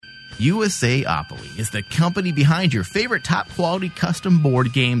USAopoly is the company behind your favorite top-quality custom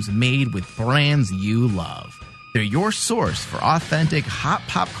board games made with brands you love. They're your source for authentic hot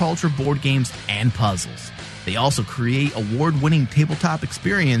pop culture board games and puzzles. They also create award-winning tabletop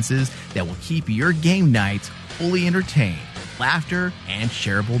experiences that will keep your game nights fully entertained with laughter and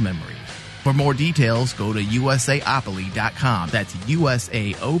shareable memories. For more details, go to usaopoly.com. That's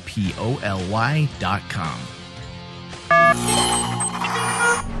usaopoly.com.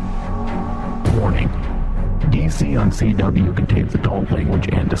 Warning. DC on CW contains adult language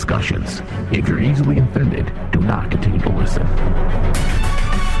and discussions. If you're easily offended, do not continue to listen.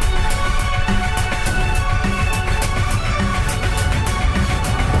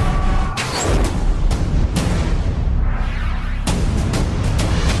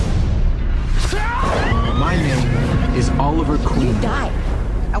 My name is Oliver Queen. You died.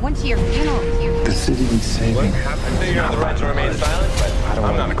 I went to your funeral. The city needs saving. What happened? I know you have the right to remain silent, but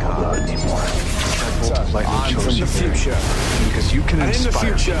I'm not a cop anymore. I'm from the future. Because you can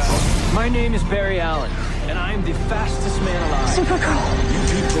inspire people. My name is Barry Allen, and I'm the fastest man alive. Supergirl. You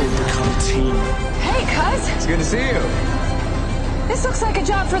people become a team. Hey, cuz. It's good to see you. This looks like a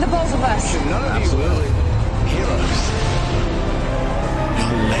job for the both of us. None of you will. Heroes.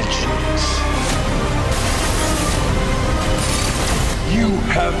 You're legends. You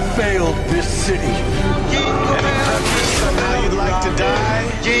have failed this city. Somehow you'd like to die.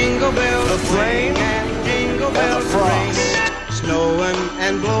 Jingle bells, The flame and jingle bells, the frost. ring. Snowing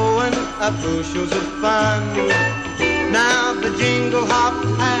and blowing up bushels of fun. Now the jingle hop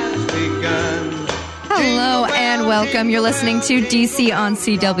has begun. Hello and welcome. You're listening to DC on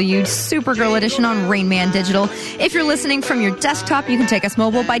CW, Supergirl edition on Rain Man Digital. If you're listening from your desktop, you can take us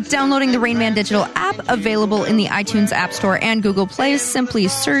mobile by downloading the Rain Man Digital app, available in the iTunes App Store and Google Play. Simply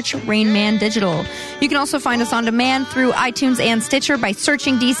search Rain Man Digital. You can also find us on demand through iTunes and Stitcher by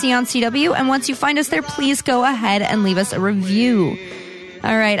searching DC on CW. And once you find us there, please go ahead and leave us a review.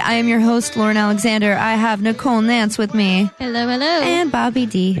 All right, I am your host, Lauren Alexander. I have Nicole Nance with me. Hello, hello. And Bobby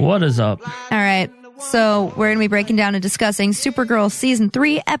D. What is up? All right. So we're going to be breaking down and discussing Supergirl Season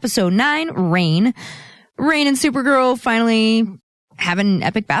 3, Episode 9, Rain. Rain and Supergirl finally have an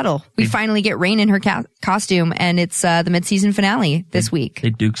epic battle. We finally get Rain in her costume, and it's the mid-season finale this week.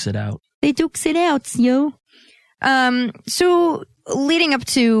 They dukes it out. They dukes it out, yo. So leading up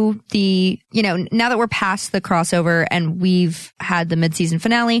to the, now that we're past the crossover and we've had the mid-season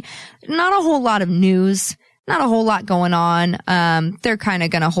finale, not a whole lot of news. Not a whole lot going on. They're kind of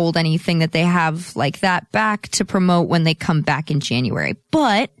going to hold anything that they have like that back to promote when they come back in January.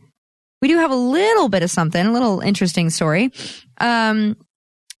 But we do have a little bit of something, a little interesting story. So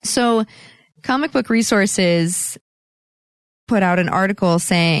Comic Book Resources put out an article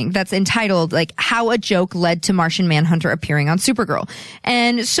that's entitled like How a Joke Led to Martian Manhunter Appearing on Supergirl.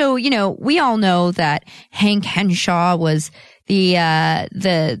 And so, we all know that Hank Henshaw was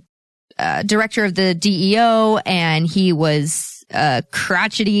the director of the DEO, and he was a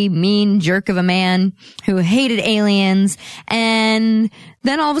crotchety, mean jerk of a man who hated aliens. And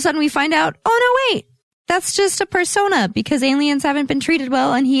then all of a sudden we find out, oh no, wait, that's just a persona because aliens haven't been treated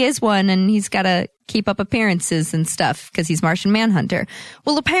well, and he is one, and he's got to keep up appearances and stuff because he's Martian Manhunter.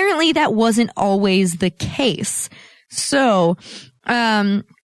 Well, apparently that wasn't always the case. So,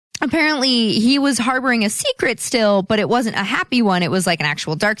 apparently he was harboring a secret still, but it wasn't a happy one. It was like an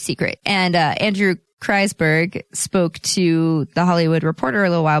actual dark secret. And Andrew Kreisberg spoke to The Hollywood Reporter a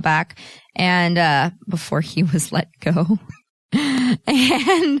little while back, and before he was let go.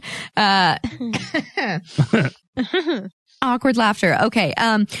 And awkward laughter. Okay.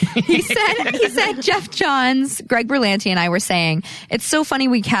 He said Jeff Johns, Greg Berlanti, and I were saying, it's so funny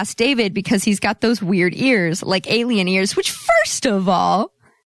we cast David because he's got those weird ears, like alien ears, which first of all,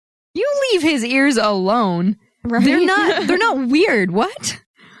 you leave his ears alone. Right. They're not weird. What?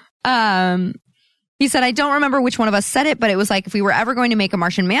 He said, I don't remember which one of us said it, but it was like, if we were ever going to make a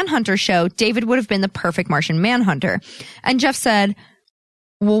Martian Manhunter show, David would have been the perfect Martian Manhunter. And Jeff said,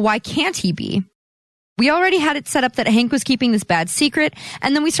 well, why can't he be? We already had it set up that Hank was keeping this bad secret.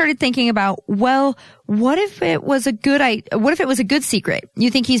 And then we started thinking about, well, what if it was a good secret?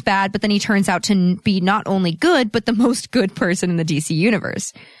 You think he's bad, but then he turns out to be not only good, but the most good person in the DC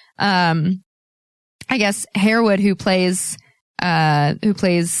universe. I guess Harewood, who plays Martian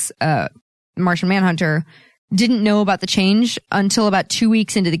Manhunter, didn't know about the change until about 2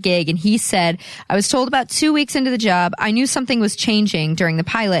 weeks into the gig. And he said, I was told about 2 weeks into the job, I knew something was changing during the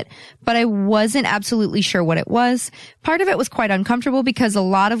pilot, but I wasn't absolutely sure what it was. Part of it was quite uncomfortable because a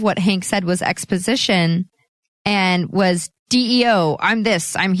lot of what Hank said was exposition and was DEO, I'm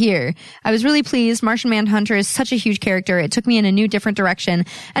this, I'm here. I was really pleased. Martian Manhunter is such a huge character. It took me in a new, different direction.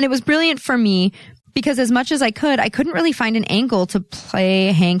 And it was brilliant for me because as much as I couldn't really find an angle to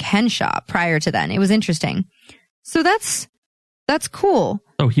play Hank Henshaw prior to then. It was interesting. So that's cool.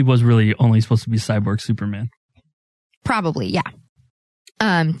 So he was really only supposed to be Cyborg Superman. Probably, yeah.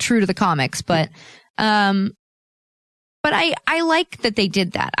 True to the comics, but I like that they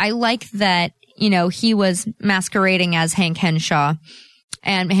did that. I like that, he was masquerading as Hank Henshaw,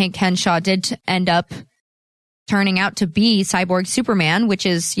 and Hank Henshaw did end up turning out to be Cyborg Superman, which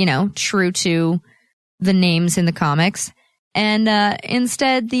is, true to the names in the comics. And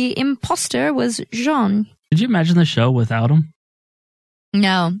instead, the imposter was Jean. Could you imagine the show without him?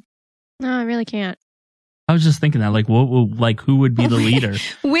 No, I really can't. I was just thinking that, who would be the leader?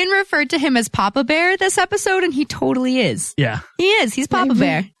 Wynn referred to him as Papa Bear this episode, and he totally is. Yeah. He is. He's Papa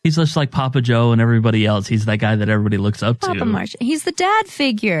Bear. He's just like Papa Joe and everybody else. He's that guy that everybody looks up to. Papa Martian. He's the dad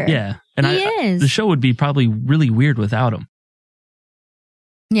figure. Yeah. And he is. The show would be probably really weird without him.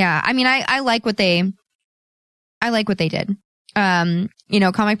 Yeah. I mean, I like what they did.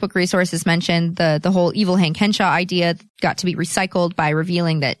 Comic Book Resources mentioned the whole evil Hank Henshaw idea got to be recycled by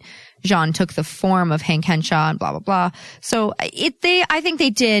revealing that Jean took the form of Hank Henshaw and blah, blah, blah. So I think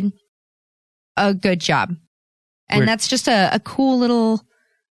they did a good job. And that's just a cool little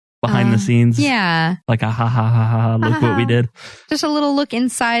behind the scenes. Yeah. Like a ha ha ha ha, look what we did. Just a little look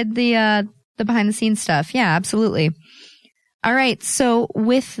inside the behind the scenes stuff. Yeah, absolutely. All right. So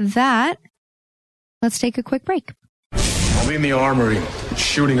with that, let's take a quick break. I'll be in the armory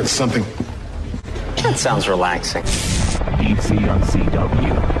shooting at something. That sounds relaxing. DC on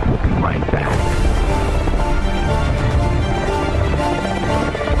CW. We'll be right back.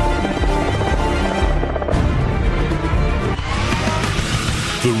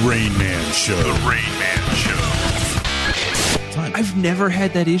 The Rain Man Show. The Rain Man Show. I've never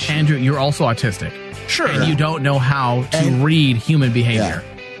had that issue. Andrew, you're also autistic. Sure. And you don't know how to read human behavior.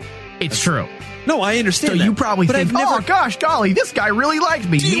 Yeah. It's true. No, I understand. So that. you probably but think, oh gosh, golly, this guy really liked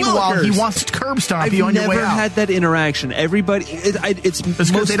me. Meanwhile, he wants to curb stomp you on your way out. I've never had that interaction. Everybody, it's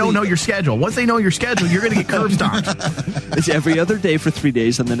because they don't know your schedule. Once they know your schedule, you're going to get curb stomped. It's every other day for 3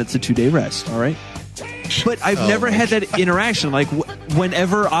 days, and then it's a 2-day rest. All right. But I've never had that interaction. Like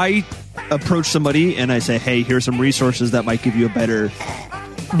whenever I approach somebody and I say, "Hey, here's some resources that might give you a better."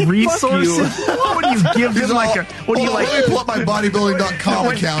 Resources? What do you give them like a... What do you like? Let me pull up my bodybuilding.com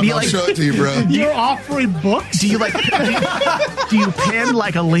account and I'll show it to you, bro. You're offering books? Do you like... do you pin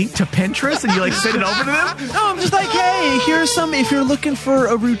like a link to Pinterest and you like send it over to them? No, I'm just like, hey, here's some... If you're looking for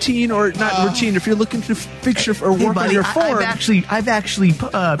a routine or not routine, if you're looking to fix your or work on your form... I've actually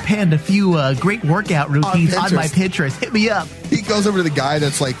penned a few great workout routines on my Pinterest. Hit me up. He goes over to the guy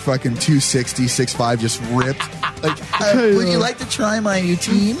that's like fucking 260, 6'5", just ripped. Like, would you like to try my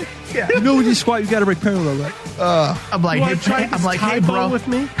routine? Yeah. You know when you squat, you got to break parallel, right? I'm like, hey, bro, with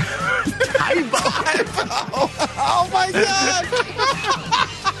me. Oh my god!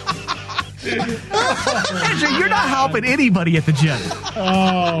 Andrew, you're not helping anybody at the gym.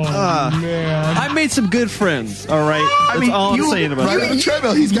 Oh man! I made some good friends. All right, that's all I'm saying about it.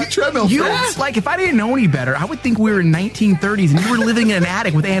 Treadmill. He's got treadmill friends. Like, if I didn't know any better, I would think we were in 1930s and you were living in an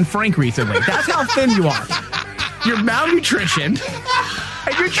attic with Anne Frank recently. That's how thin you are. You're malnutritioned,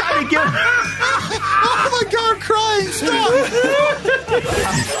 and you're trying to get... Oh my god, I'm crying! Stop!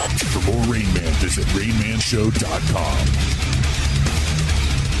 For more Rain Man, visit RainManShow.com.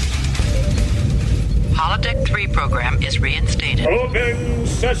 Holodeck 3 program is reinstated. Open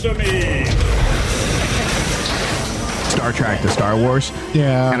sesame! Star Trek to Star Wars.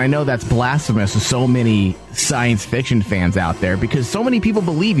 Yeah. And I know that's blasphemous to so many science fiction fans out there because so many people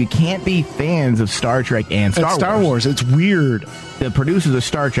believe you can't be fans of Star Trek and Star Wars. It's weird. The producers of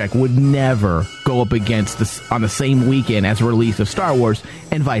Star Trek would never go up against this on the same weekend as a release of Star Wars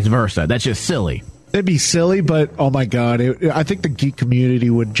and vice versa. That's just silly. It'd be silly, but oh my god, I think the geek community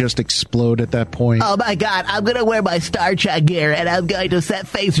would just explode at that point. Oh my god, I'm going to wear my Star Trek gear and I'm going to set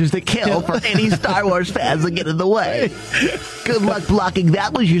phasers to kill for any Star Wars fans that get in the way. Good luck blocking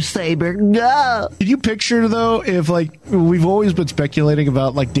that with your saber. No. Can you picture, though, if, like, we've always been speculating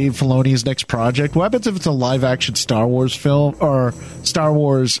about, like, Dave Filoni's next project. What happens if it's a live-action Star Wars film or Star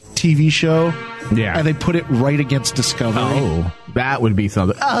Wars TV show? Yeah. And they put it right against Discovery. Oh, that would be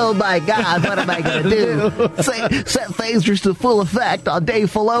something. Oh my god, what am I going to do? Set phasers to full effect on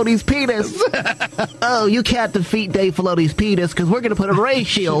Dave Filoni's penis. Oh, you can't defeat Dave Filoni's penis because we're going to put ray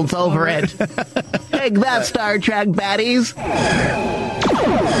shields over it. Take that, Star Trek baddies.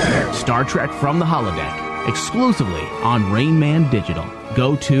 Star Trek from the Holodeck, exclusively on Rain Man Digital.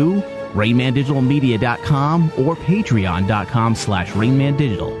 Go to RainmanDigitalMedia.com or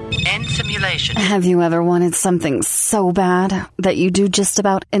Patreon.com/RainmanDigital. End simulation. Have you ever wanted something so bad that you do just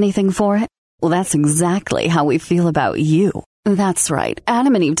about anything for it? Well, that's exactly how we feel about you. That's right.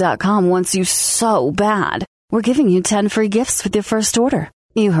 AdamandEve.com wants you so bad. We're giving you 10 free gifts with your first order.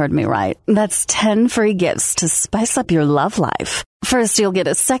 You heard me right. That's 10 free gifts to spice up your love life. First, you'll get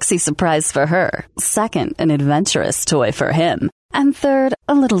a sexy surprise for her. Second, an adventurous toy for him. And third,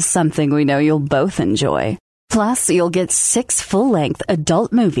 a little something we know you'll both enjoy. Plus, you'll get 6 full-length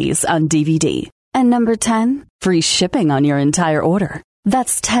adult movies on DVD. And number 10, free shipping on your entire order.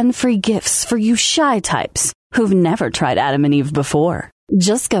 That's 10 free gifts for you shy types who've never tried Adam and Eve before.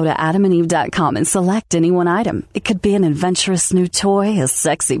 Just go to AdamandEve.com and select any one item. It could be an adventurous new toy, a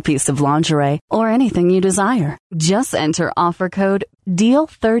sexy piece of lingerie, or anything you desire. Just enter offer code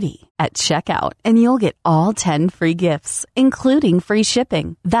DEAL30 at checkout, and you'll get all 10 free gifts, including free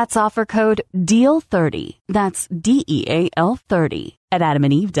shipping. That's offer code DEAL30. That's DEAL30 at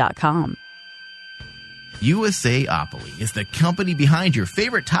AdamandEve.com. USAopoly is the company behind your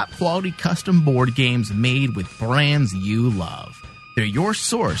favorite top-quality custom board games made with brands you love. They're your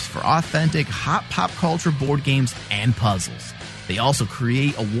source for authentic hot pop culture board games and puzzles. They also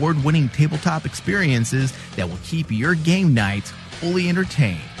create award-winning tabletop experiences that will keep your game nights fully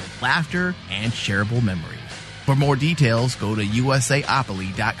entertained with laughter and shareable memories. For more details, go to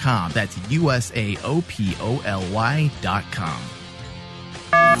USAopoly.com. That's USAOPOLY.com.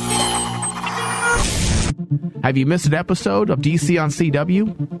 Have you missed an episode of DC on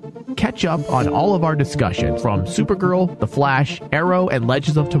CW? Catch up on all of our discussion from Supergirl, The Flash, Arrow, and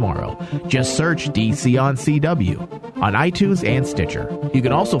Legends of Tomorrow. Just search DC on CW on iTunes and Stitcher. You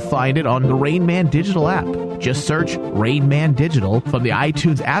can also find it on the Rain Man Digital app. Just search Rain Man Digital from the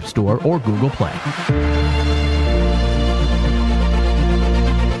iTunes App Store or Google Play.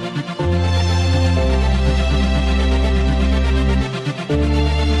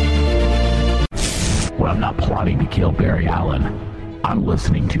 When I'm not plotting to kill Barry Allen, I'm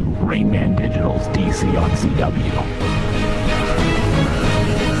listening to Rain Man Digital's DC on CW.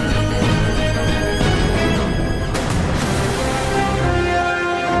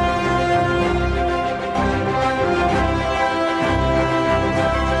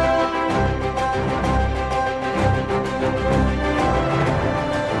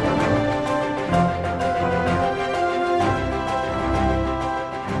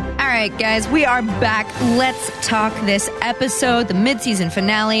 All right, guys, we are back. Let's talk this episode, the mid-season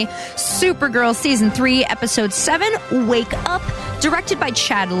finale, Supergirl Season 3, Episode 7, Wake Up, directed by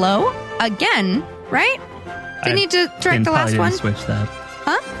Chad Lowe. Again, right? Didn't he direct the last one? Switch that.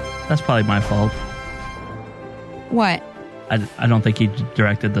 Huh? That's probably my fault. What? I don't think he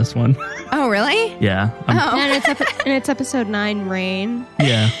directed this one. Oh, really? Yeah. And it's Episode 9, Rain.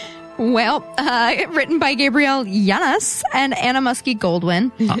 Yeah. Well, written by Gabrielle Yanis and Anna Muskie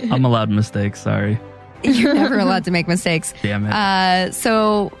Goldwyn. I'm allowed mistakes, sorry. You're never allowed to make mistakes. Damn it.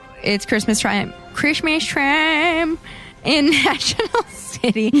 So it's Christmas time in National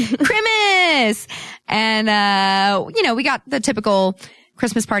City. Christmas! And, we got the typical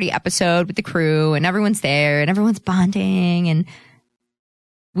Christmas party episode with the crew, and everyone's there, and everyone's bonding, and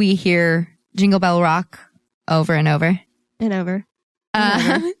we hear Jingle Bell Rock over and over. And over.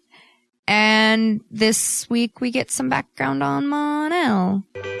 And this week we get some background on Mon-El.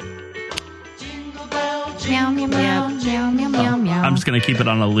 Meow, meow, meow, meow, meow, meow, meow. I'm just going to keep it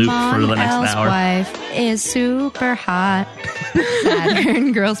on a loop for the next Mon-El's hour. Wife is super hot.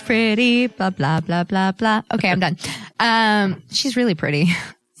 Saturn girl's pretty. Blah, blah, blah, blah, blah. Okay, I'm done. She's really pretty.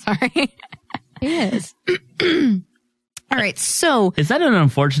 Sorry. She is. All right, so. Is that an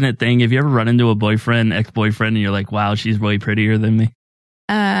unfortunate thing? Have you ever run into a boyfriend, ex-boyfriend, and you're like, wow, she's way prettier than me?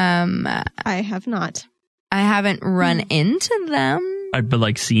 I have not. I haven't run into them. But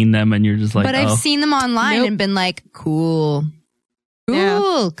like seen them and you're just like, but I've seen them online and been like, cool.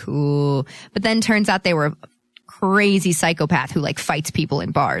 Cool. But then turns out they were a crazy psychopath who like fights people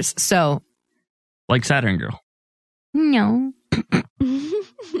in bars. So. Like Saturn Girl. No. So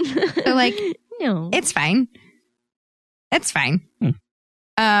like, no. It's fine. It's fine.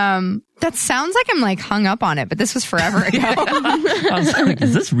 That sounds like I'm like hung up on it, but this was forever ago. I was like,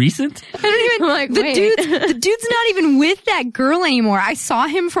 is this recent? I don't even like the dude's not even with that girl anymore. I saw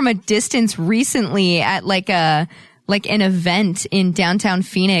him from a distance recently at like an event in downtown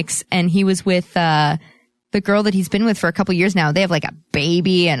Phoenix, and he was with the girl that he's been with for a couple years now. They have like a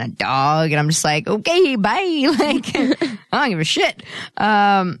baby and a dog, and I'm just like, okay, bye. Like, I don't give a shit.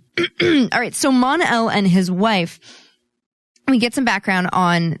 All right, so Mon-El and his wife. We get some background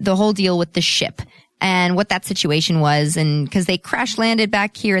on the whole deal with the ship and what that situation was. And because they crash landed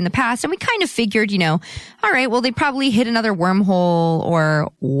back here in the past, and we kind of figured, all right, well, they probably hit another wormhole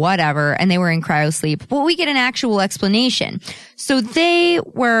or whatever, and they were in cryosleep. But we get an actual explanation. So they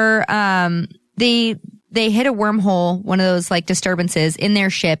were, they hit a wormhole, one of those like disturbances in their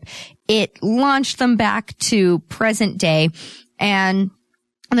ship. It launched them back to present day, and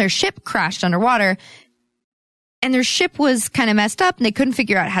their ship crashed underwater. And their ship was kind of messed up and they couldn't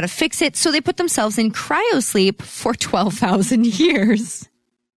figure out how to fix it. So they put themselves in cryosleep for 12,000 years.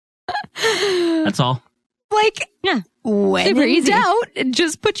 That's all. When super in easy. doubt,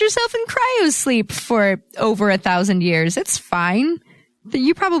 just put yourself in cryosleep for over 1,000 years. It's fine.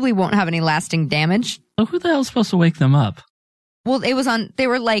 You probably won't have any lasting damage. So who the hell's supposed to wake them up? Well, they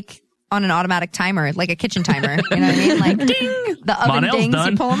were like on an automatic timer, like a kitchen timer. You know what I mean? Like, ding! The oven Monel's dings,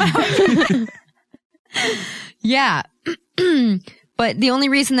 done. you pull them out. Yeah. But the only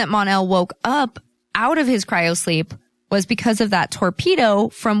reason that Mon-El woke up out of his cryosleep was because of that torpedo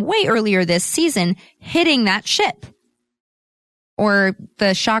from way earlier this season hitting that ship. Or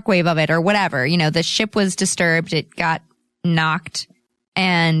the shockwave of it or whatever. The ship was disturbed, it got knocked,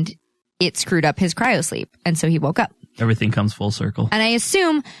 and it screwed up his cryosleep. And so he woke up. Everything comes full circle. And I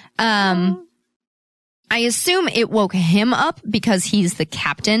assume it woke him up because he's the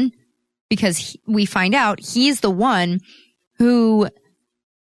captain. Because we find out he's the one who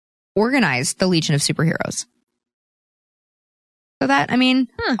organized the Legion of Superheroes. So that,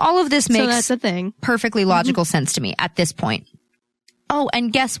 all of this makes that's a thing. Perfectly logical sense to me at this point. Oh,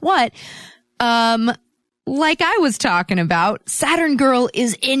 and guess what? Like I was talking about, Saturn Girl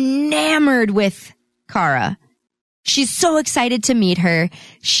is enamored with Kara. She's so excited to meet her.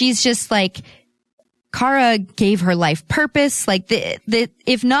 She's just like, Kara gave her life purpose. Like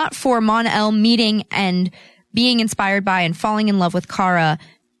if not for Mon-El meeting and being inspired by and falling in love with Kara,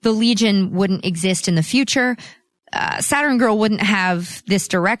 the Legion wouldn't exist in the future. Saturn Girl wouldn't have this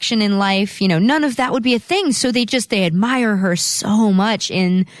direction in life. None of that would be a thing. So they admire her so much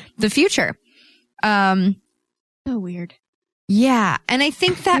in the future. So weird. Yeah. And I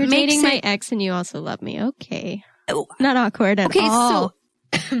think that You're makes dating my ex and you also love me. Okay. Not awkward at all.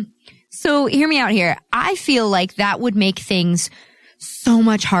 So hear me out here. I feel like that would make things so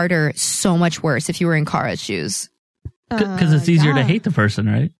much harder, so much worse if you were in Kara's shoes. Because it's easier to hate the person,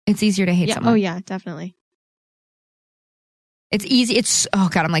 right? It's easier to hate someone. Oh, yeah, definitely. It's easy. Oh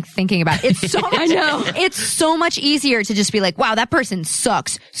God, I'm like thinking about it. It's so much, I know. It's so much easier to just be like, wow, that person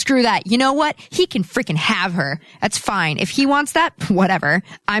sucks. Screw that. You know what? He can freaking have her. That's fine. If he wants that, whatever.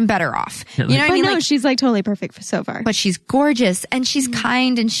 I'm better off. You know what I mean? No, she's like totally perfect so far. But she's gorgeous and she's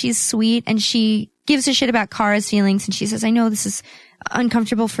kind and she's sweet and she gives a shit about Kara's feelings and she says, I know this is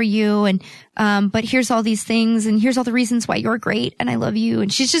uncomfortable for you and but here's all these things and here's all the reasons why you're great and I love you.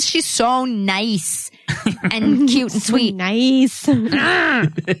 And she's so nice and cute and sweet. Nice.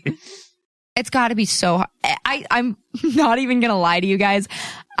 It's got to be so hard. I'm not even gonna lie to you guys.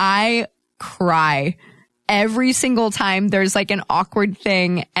 I cry every single time there's like an awkward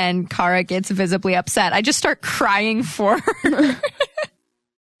thing and Kara gets visibly upset. I just start crying for her.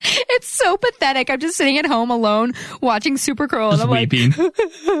 It's so pathetic. I'm just sitting at home alone watching Supergirl and I'm weeping. like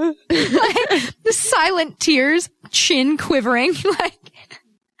the silent tears, chin quivering.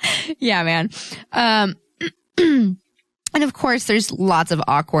 Yeah, man. And of course there's lots of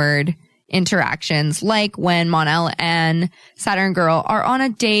awkward interactions, like when Mon-El and Saturn Girl are on a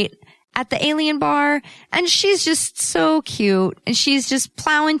date at the alien bar and she's just so cute and she's just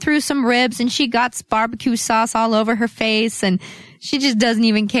plowing through some ribs and she got barbecue sauce all over her face and she just doesn't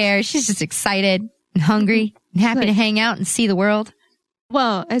even care. She's just excited and hungry and happy to hang out and see the world.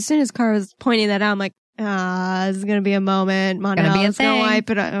 Well, as soon as Kara was pointing that out, I'm like, this is going to be a moment. Mon-El is going to wipe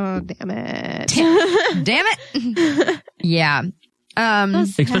it up. Oh, damn it. Damn it. Yeah.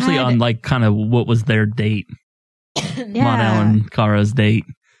 Especially on like kind of what was their date. Yeah. Mon-El and Kara's date.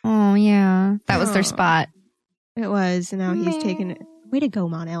 Oh, yeah. That was their spot. It was. And now he's taking it. Way to go,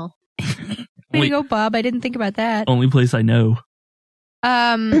 Mon-El. Way to go, Bob. I didn't think about that. Only place I know.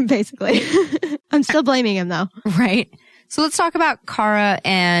 Basically. I'm still blaming him though. Right. So let's talk about Kara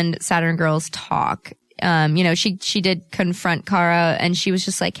and Saturn Girl's talk. She did confront Kara and she was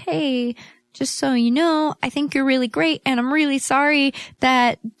just like, hey, just so you know, I think you're really great and I'm really sorry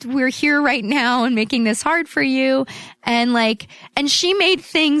that we're here right now and making this hard for you. And she made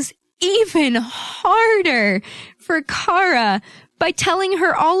things even harder for Kara by telling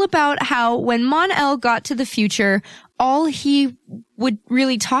her all about how when Mon-El got to the future, all he would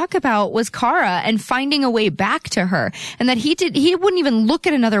really talk about was Kara and finding a way back to her. And that he wouldn't even look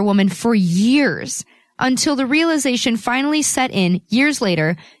at another woman for years until the realization finally set in years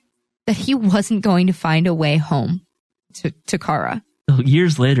later that he wasn't going to find a way home to Kara.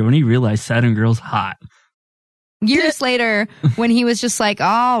 Years later, when he realized Saturn Girl's hot. Years later, when he was just like,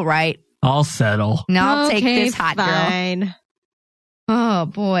 all right. I'll settle. Now I'll take this hot fine. girl. Oh,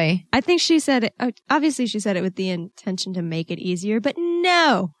 boy. I think she said it. Obviously, she said it with the intention to make it easier, but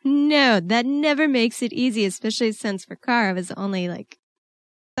no, that never makes it easy, especially since for Kara, it was only like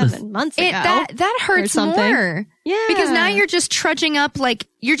 7 months ago. That hurts more. Yeah. Because now you're just trudging up, like,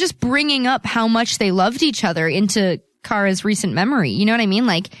 you're just bringing up how much they loved each other into Kara's recent memory. You know what I mean?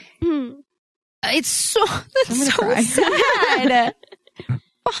 Like, it's so sad.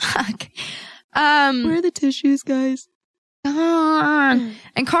 Fuck. Where are the tissues, guys? And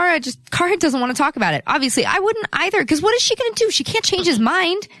Kara doesn't want to talk about it. Obviously, I wouldn't either, because what is she going to do? She can't change his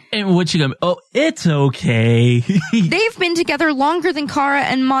mind. And what you going to... Oh, it's okay. They've been together longer than Kara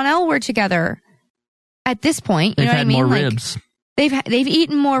and Mon-El were together. At this point, you know what I mean? They've had more ribs. They've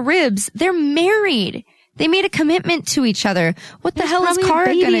eaten more ribs. They're married. They made a commitment to each other. What the hell is Kara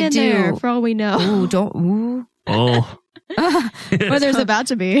going to do? For all we know. Oh. Well, there's about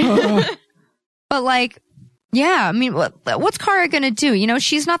to be. But like, yeah, I mean, what's Kara going to do? You know,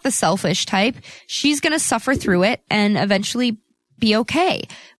 she's not the selfish type. She's going to suffer through it and eventually be okay.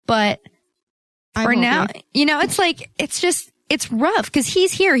 But for now, you know, it's like, it's rough because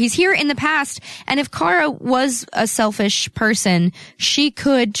he's here in the past. And if Kara was a selfish person, she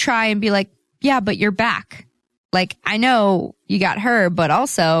could try and be like, yeah, but you're back. Like, I know you got her, but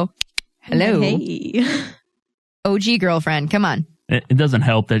also, hello. Hey. OG girlfriend, come on. It doesn't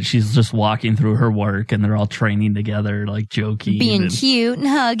help that she's just walking through her work and they're all training together, like joking. Being cute and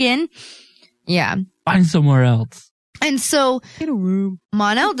hugging. Yeah. Find somewhere else. And so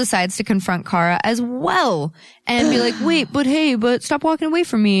Mon-El decides to confront Kara as well and be like, wait, but hey, but stop walking away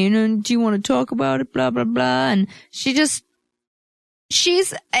from me. And do you want to talk about it? Blah, blah, blah. And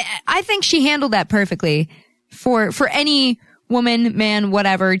I think she handled that perfectly for any woman, man,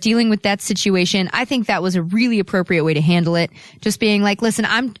 whatever, dealing with that situation. I think that was a really appropriate way to handle it. Just being like, listen,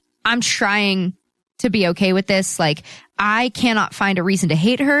 I'm trying to be okay with this. Like, I cannot find a reason to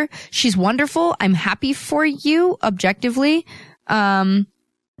hate her. She's wonderful. I'm happy for you, objectively. Makes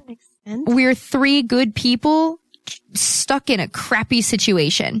sense. We're 3 good people stuck in a crappy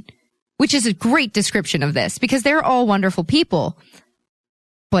situation, which is a great description of this because they're all wonderful people,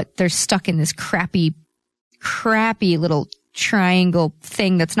 but they're stuck in this crappy little triangle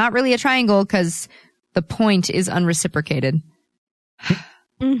thing that's not really a triangle because the point is unreciprocated.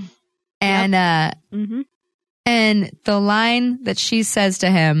 And and the line that she says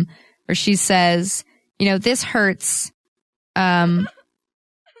to him, or she says, you know, this hurts. Oh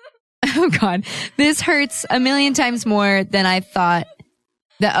God, this hurts a million times more than I thought.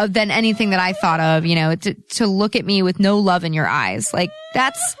 Than anything that I thought of. You know, to look at me with no love in your eyes, like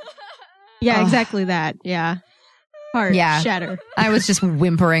that's. Yeah, exactly that. Yeah. Heart shatter. I was just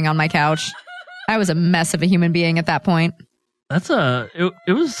whimpering on my couch. I was a mess of a human being at that point. It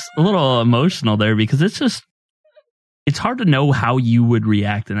was a little emotional there because it's hard to know how you would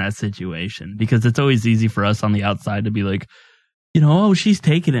react in that situation because it's always easy for us on the outside to be like, you know, oh, she's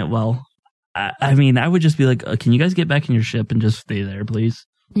taking it well. I mean, I would just be like, can you guys get back in your ship and just stay there, please?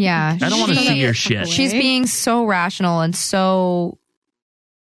 Yeah. I don't want to see your shit. She's being so rational and so...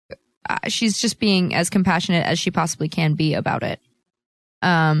 she's just being as compassionate as she possibly can be about it.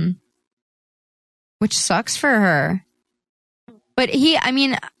 Which sucks for her. But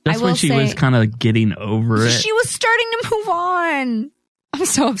that's when she was kind of getting over it. She was starting to move on. I'm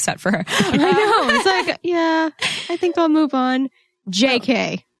so upset for her. I know. It's like, yeah, I think I'll move on.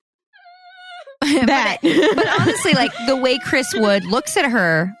 JK. But honestly, like the way Chris Wood looks at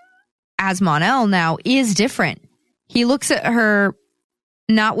her as Mon-El now is different. He looks at her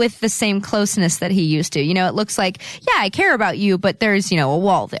not with the same closeness that he used to. You know, it looks like, yeah, I care about you, but there's, you know, a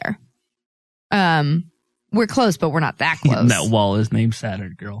wall there. We're close, but we're not that close. That wall is named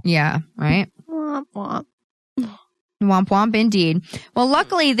Saturn Girl. Yeah, right? Womp womp. Womp womp indeed. Well,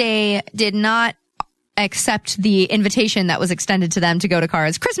 luckily they did not accept the invitation that was extended to them to go to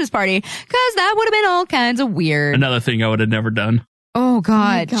Kara's Christmas party, because that would have been all kinds of weird. Another thing I would have never done. Oh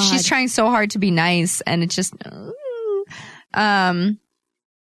God. She's trying so hard to be nice, and it just...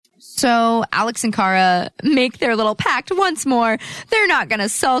 So Alex and Kara make their little pact once more. They're not going to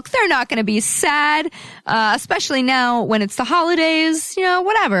sulk. They're not going to be sad, especially now when it's the holidays. You know,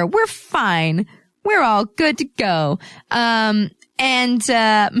 whatever. We're fine. We're all good to go. And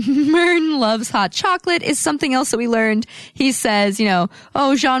Mern loves hot chocolate is something else that we learned. He says, you know,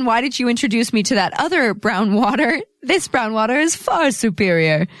 oh, Jean, why did you introduce me to that other brown water? This brown water is far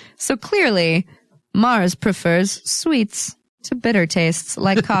superior. So clearly, Mars prefers sweets. to bitter tastes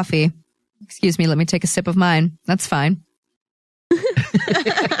like coffee. Excuse me, let me take a sip of mine. That's fine.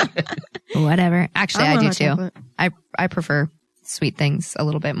 Whatever. Actually, I do too. Chocolate. I prefer sweet things a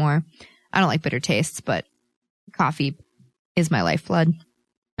little bit more. I don't like bitter tastes, but coffee is my lifeblood.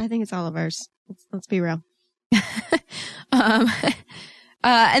 I think it's all of ours. Let's be real.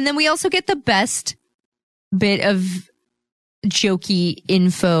 And then we also get the best bit of jokey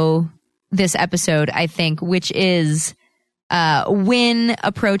info this episode, I think, which is Wynn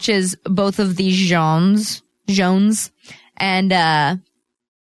approaches both of these Jones, and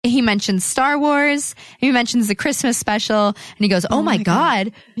he mentions Star Wars, he mentions the Christmas special, and he goes, oh my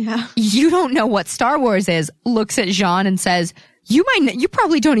God, yeah, you don't know what Star Wars is, looks at Jean and says, you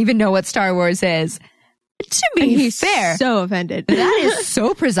probably don't even know what Star Wars is. To be fair, so offended. That is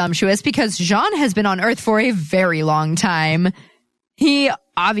so presumptuous because Jean has been on Earth for a very long time. He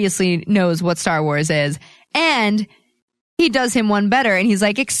obviously knows what Star Wars is, and he does him one better, and he's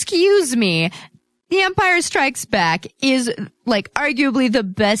like, excuse me, The Empire Strikes Back is like arguably the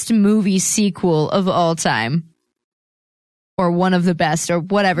best movie sequel of all time. Or one of the best, or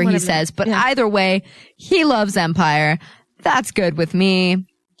whatever he says. But either way, he loves Empire. That's good with me.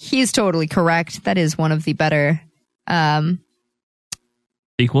 He's totally correct. That is one of the better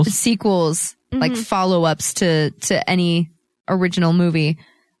sequels, like follow-ups to any original movie.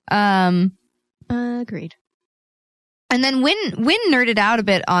 Agreed. And then Wynn nerded out a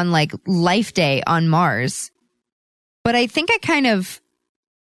bit on like Life Day on Mars. But I think I kind of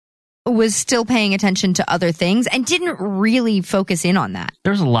was still paying attention to other things and didn't really focus in on that.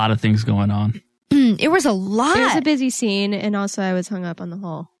 There's a lot of things going on. It was a lot. It was a busy scene, and also I was hung up on the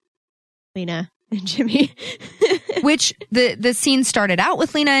whole Lena and Jimmy. Which the scene started out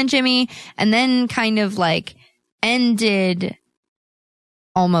with Lena and Jimmy, and then kind of like ended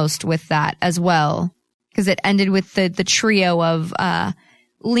almost with that as well. Because it ended with the trio of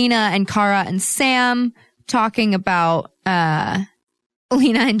Lena and Kara and Sam talking about Lena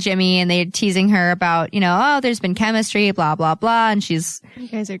and Jimmy, and they're teasing her about, there's been chemistry, blah, blah, blah. And she's... You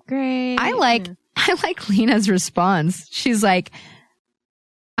guys are great. I like Lena's response. She's like,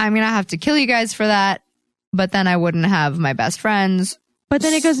 I'm going to have to kill you guys for that, but then I wouldn't have my best friends. But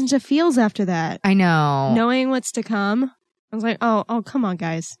then it goes into feels after that. I know. Knowing what's to come. I was like, oh, come on,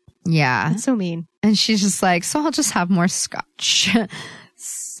 guys. Yeah. That's so mean. And she's just like, so I'll just have more scotch.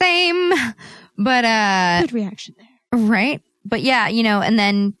 Same. But, good reaction there. Right? But yeah, and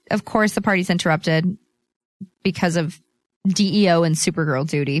then, of course, the party's interrupted because of DEO and Supergirl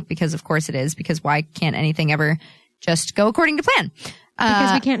duty, because of course it is, because why can't anything ever just go according to plan?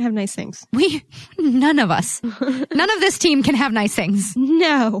 Because we can't have nice things. None of us. None of this team can have nice things.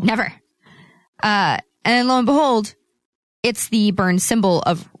 No. Never. And lo and behold, it's the burned symbol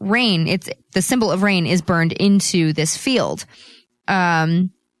of rain. It's the symbol of rain is burned into this field. And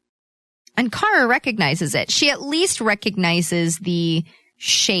Kara recognizes it. She at least recognizes the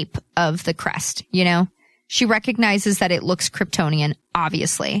shape of the crest, She recognizes that it looks Kryptonian,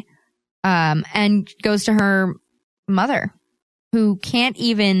 obviously. And goes to her mother, who can't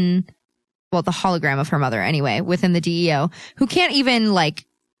even, the hologram of her mother anyway, within the DEO, who can't even,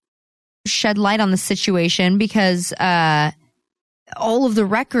 shed light on the situation because all of the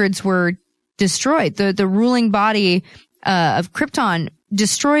records were destroyed. The ruling body of Krypton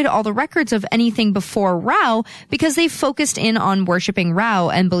destroyed all the records of anything before Rao because they focused in on worshiping Rao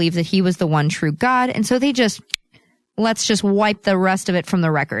and believed that he was the one true God. And so let's just wipe the rest of it from the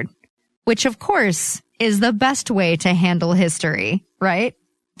record, which of course is the best way to handle history, right?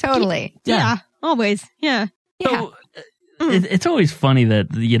 Totally. Yeah. Always. Yeah. So, it's always funny that,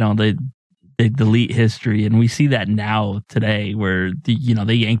 they delete history, and we see that now today where, they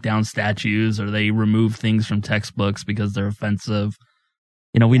yank down statues or they remove things from textbooks because they're offensive.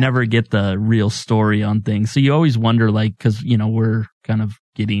 We never get the real story on things. So you always wonder, because, we're kind of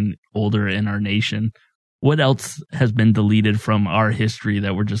getting older in our nation, what else has been deleted from our history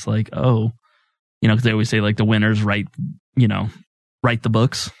that we're just like, oh, because they always say, the winners write the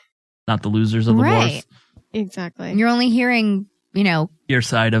books, not the losers of the wars. Exactly. You're only hearing, your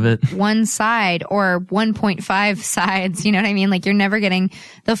side of it. One side or 1.5 sides, you know what I mean? You're never getting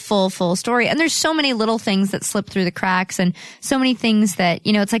the full story. And there's so many little things that slip through the cracks and so many things that,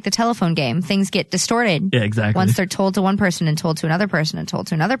 it's like the telephone game. Things get distorted. Yeah, exactly. Once they're told to one person and told to another person and told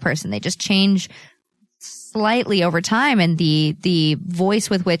to another person. They just change slightly over time, and the voice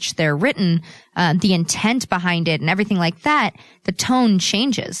with which they're written, the intent behind it and everything like that, the tone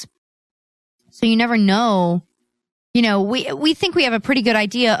changes. So you never know. We think we have a pretty good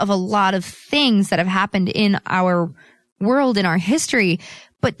idea of a lot of things that have happened in our world, in our history,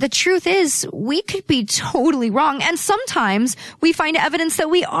 But the truth is, we could be totally wrong. And sometimes we find evidence that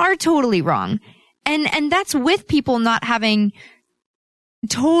we are totally wrong. And that's with people not having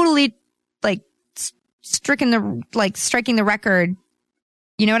totally, like, striking the record.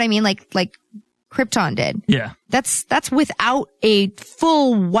 You know what I mean? Like Krypton did. Yeah. That's without a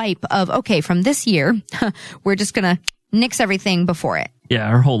full wipe of, okay, from this year, we're just gonna nix everything before it. Yeah,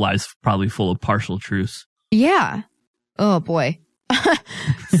 her whole life's probably full of partial truths. Yeah. Oh boy.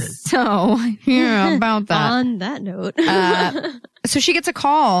 So, yeah, about that. On that note. So she gets a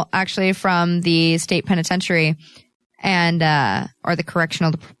call actually from the state penitentiary and, or the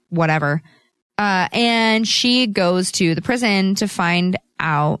correctional, whatever. And she goes to the prison to find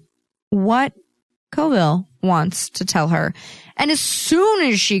out what Coville wants to tell her. And as soon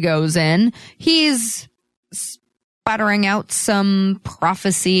as she goes in, he's sputtering out some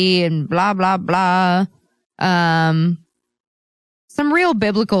prophecy and blah, blah, blah. Some real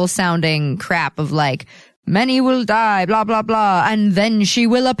biblical sounding crap of like, many will die, blah, blah, blah, and then she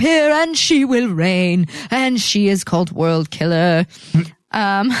will appear and she will reign, and she is called World Killer.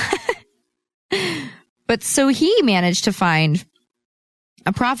 But so he managed to find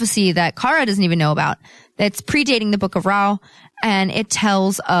a prophecy that Kara doesn't even know about that's predating the Book of Ra, and it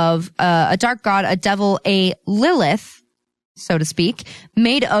tells of a dark god, a devil, a Lilith, so to speak,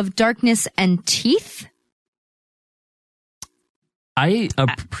 made of darkness and teeth. I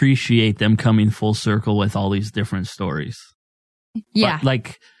appreciate them coming full circle with all these different stories. Yeah. But,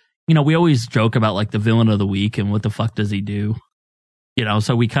 like, you know, we always joke about like the villain of the week and what the fuck does he do? You know,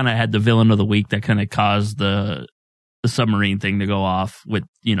 so we kind of had the villain of the week that kind of caused the submarine thing to go off with,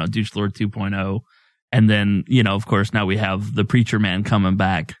 you know, Douche Lord 2.0. And then, you know, of course, now we have the Preacher Man coming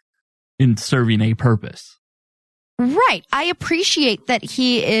back and serving a purpose. Right. I appreciate that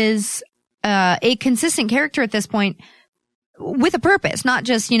he is a consistent character at this point with a purpose, not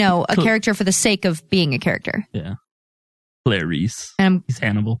just, you know, a character for the sake of being a character. Yeah. Clarice. He's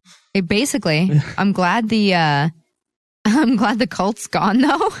Hannibal. Basically, I'm glad the cult's gone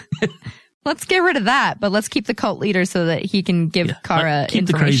though. Let's get rid of that, but let's keep the cult leader so that he can give Kara keep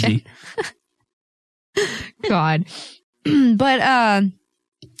information. The crazy. God. But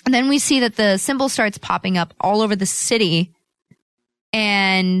then we see that the symbol starts popping up all over the city,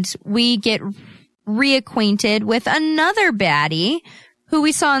 and we get reacquainted with another baddie who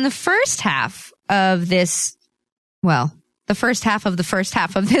we saw in the first half of this, well, the first half of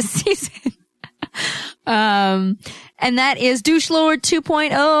this season. And that is Douche Lord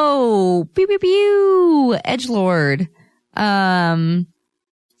 2.0. Pew pew pew. Edgelord.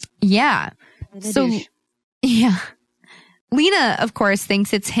 Yeah. So, yeah. Lena, of course,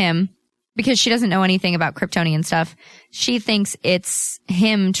 thinks it's him because she doesn't know anything about Kryptonian stuff. She thinks it's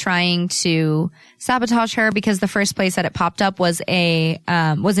him trying to sabotage her because the first place that it popped up was an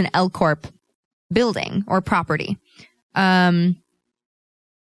L Corp building or property. And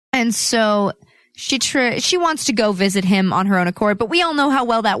so she wants to go visit him on her own accord, but we all know how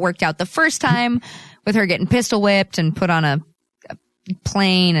well that worked out the first time with her getting pistol whipped and put on a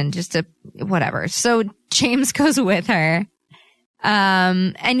plane and just whatever. So James goes with her.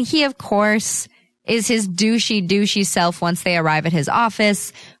 And he, of course, is his douchey self once they arrive at his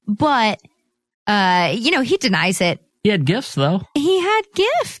office. But, you know, he denies it. He had gifts, though. He had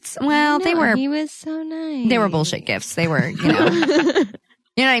gifts. Well, he was so nice. They were bullshit gifts. They were, you know.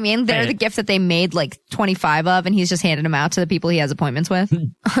 You know what I mean? They're the gifts that they made like 25 of, and he's just handing them out to the people he has appointments with.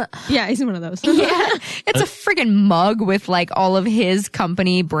 Yeah, he's one of those. Yeah. It's a friggin' mug with like all of his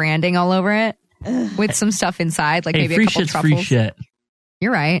company branding all over it. With some stuff inside, like maybe a couple truffles. Free shit.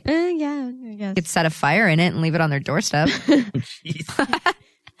 You're right. Yeah, I guess. Could set a fire in it and leave it on their doorstep. There's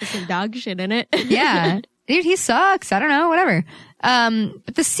some dog shit in it. Yeah. Dude, he sucks. I don't know, whatever.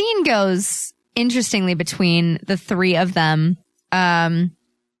 But the scene goes interestingly between the three of them.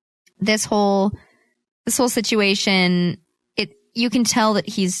 This whole situation, you can tell that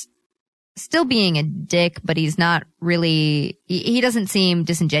he's still being a dick, but he's not really, he doesn't seem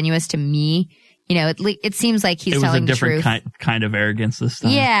disingenuous to me. You know, it seems like he's telling the truth. It was a different kind of arrogance this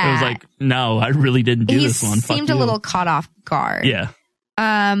time. Yeah. It was like, no, I really didn't do this one. He seemed a little caught off guard. Yeah.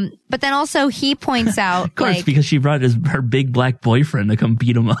 But then also he points out, of course, because she brought her big black boyfriend to come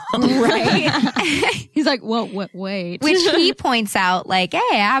beat him up. Right. He's like, whoa, wait. Which he points out, like, hey,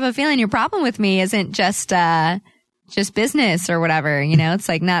 I have a feeling your problem with me isn't just business or whatever. You know, it's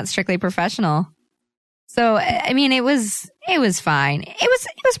like not strictly professional. So, I mean, it was fine. It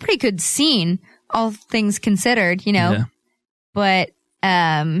was a pretty good scene, all things considered, you know. Yeah. But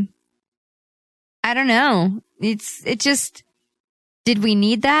I don't know. It just, did we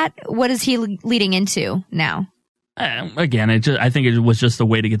need that? What is he leading into now? Again, I think it was just a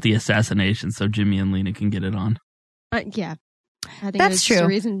way to get the assassination so Jimmy and Lena can get it on. Yeah. I think That's true. A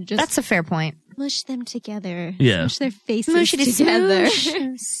reason to just That's a fair point. Mush them together. Yeah. Smush their faces Smushity together.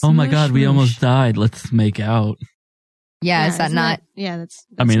 smoosh. Oh my God, we almost died. Let's make out. Yeah, is that isn't not? That's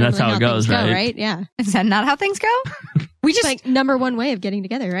I mean, that's normally how it goes, things go, right? right? Yeah. Is that not how things go? We just like number one way of getting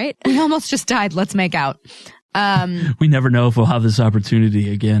together, right? we almost just died. Let's make out. We never know if we'll have this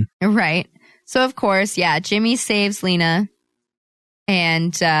opportunity again. Right. So of course, yeah, Jimmy saves Lena,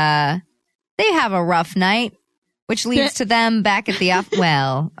 and they have a rough night, which leads to them back at the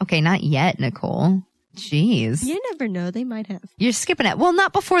well, okay, not yet, Nicole. Jeez. You never know. They might have. You're skipping it. Well,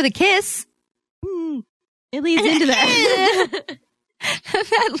 not before the kiss. It leads into that.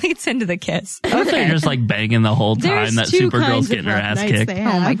 That leads into the kiss. What if they're just like banging the whole time that Supergirl's getting her ass kicked?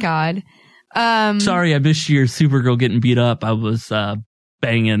 Oh my God. Sorry, I missed your Supergirl getting beat up. I was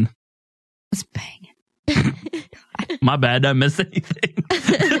banging. My bad, I missed anything.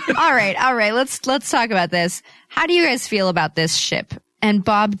 All right. Let's talk about this. How do you guys feel about this ship? And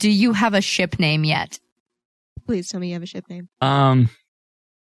Bob, do you have a ship name yet? Please tell me you have a ship name.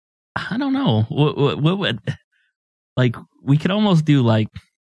 I don't know. What would, like, we could almost do like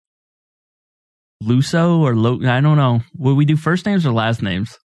Luso or I don't know. Would we do first names or last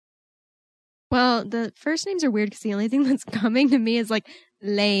names? Well, the first names are weird because the only thing that's coming to me is like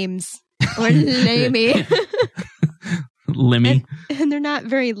Lames or Lamey. Limmy. And they're not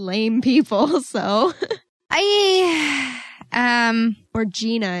very lame people, so. Or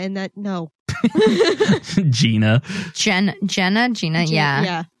Gina and that, no. Gina. Gina, yeah.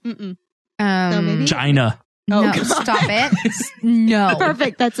 Yeah. Mm-mm. Maybe? Gina. No, stop it. No.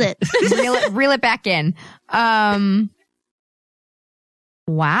 Perfect, that's it. Reel it back in.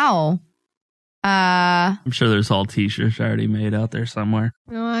 Wow. I'm sure there's all t-shirts already made out there somewhere.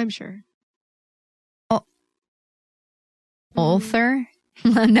 No, I'm sure. Ulther?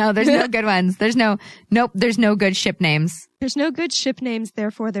 No, there's no good ones. There's no good ship names. There's no good ship names,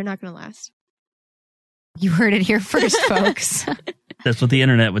 therefore they're not going to last. You heard it here first, folks. That's what the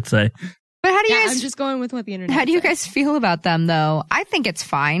internet would say. But how do you guys? I'm just going with what the internet. How do you guys feel about them, though? I think it's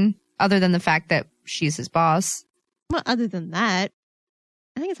fine, other than the fact that she's his boss. Well, other than that,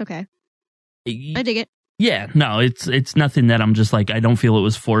 I think it's okay. I dig it. Yeah, no, it's nothing that I'm just like, I don't feel it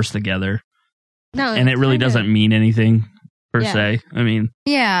was forced together. No, and it really doesn't mean anything per se. I mean,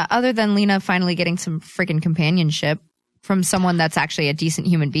 yeah, other than Lena finally getting some freaking companionship from someone that's actually a decent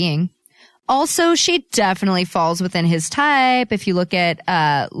human being. Also, she definitely falls within his type. If you look at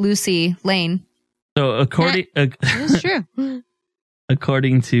Lucy Lane. So according, that's true.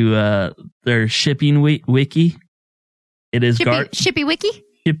 According to their shipping wiki, it is Shippy Wiki.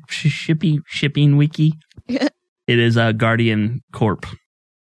 Shipping wiki. It is Guardian Corp.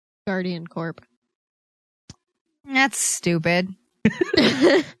 Guardian Corp. That's stupid.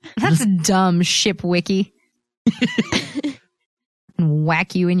 That's a dumb ship wiki.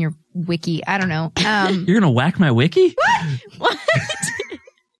 Whack you in your wiki. I don't know. You're gonna whack my wiki? What?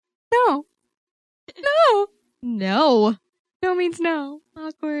 No. No means no.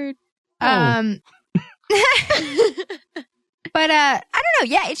 Awkward. But I don't know.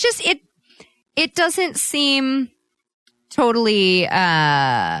 Yeah, it's just it doesn't seem totally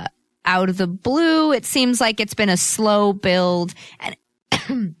out of the blue. It seems like it's been a slow build, and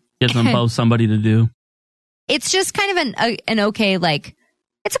gives them both somebody to do. It's just kind of an okay, like,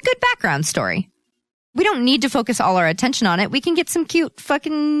 it's a good background story. We don't need to focus all our attention on it. We can get some cute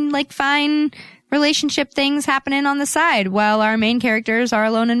fucking, like, fine relationship things happening on the side while our main characters are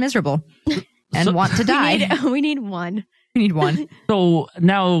alone and miserable and want to die. We need one. We need one. So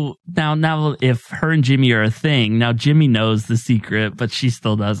now, if her and Jimmy are a thing, now Jimmy knows the secret, but she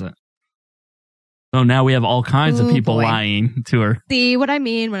still doesn't. So now we have all kinds of people lying to her. See what I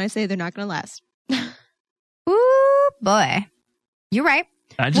mean when I say they're not going to last. Ooh, boy. You're right.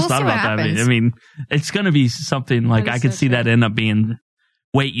 I just thought about that. I mean, it's going to be something like I could see that end up being,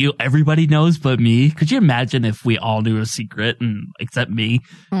 wait, everybody knows but me? Could you imagine if we all knew a secret and except me?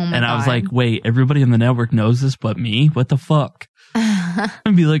 Oh my and I was God. like, wait, everybody in the network knows this but me? What the fuck?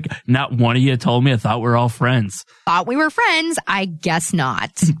 I'd be like, not one of you told me. I thought we're all friends. Thought we were friends. I guess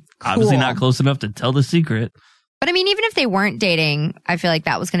not. Obviously Cool. not close enough to tell the secret. But I mean, even if they weren't dating, I feel like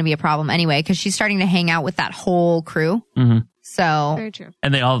that was going to be a problem anyway, because she's starting to hang out with that whole crew. Mm-hmm. So, very true.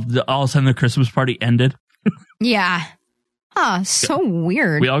 And they all of a sudden the Christmas party ended. Yeah. Huh. So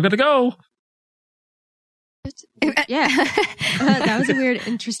weird. We all got to go. Yeah. That was a weird,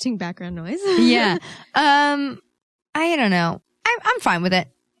 interesting background noise. Yeah. I don't know. I'm fine with it.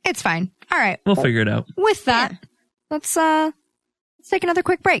 It's fine. All right. We'll figure it out. With that, let's take another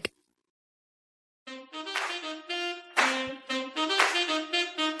quick break.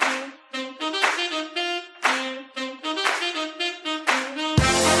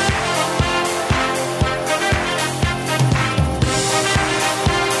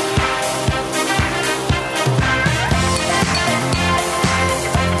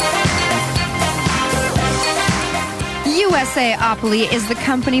 USAopoly is the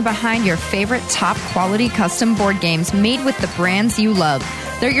company behind your favorite top-quality custom board games made with the brands you love.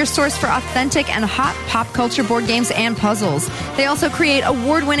 They're your source for authentic and hot pop culture board games and puzzles. They also create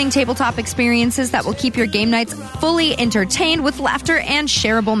award-winning tabletop experiences that will keep your game nights fully entertained with laughter and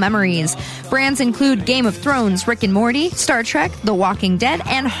shareable memories. Brands include Game of Thrones, Rick and Morty, Star Trek, The Walking Dead,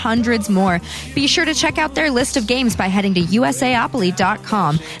 and hundreds more. Be sure to check out their list of games by heading to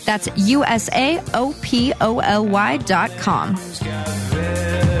usaopoly.com. That's usaopoly.com. All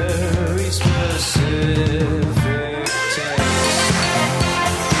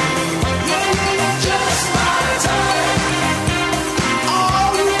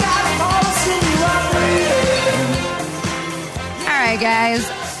right, guys,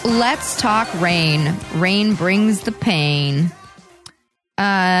 let's talk rain. Rain brings the pain.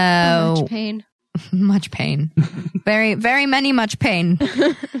 Much pain. Much pain. Very, very much pain.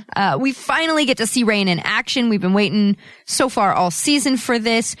 We finally get to see Rain in action. We've been waiting so far all season for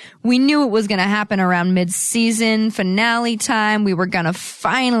this. We knew it was going to happen around mid-season finale time. We were going to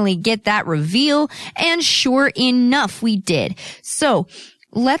finally get that reveal. And sure enough, we did. So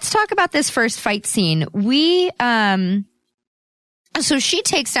let's talk about this first fight scene. So she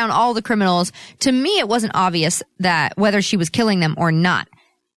takes down all the criminals. To me, it wasn't obvious that whether she was killing them or not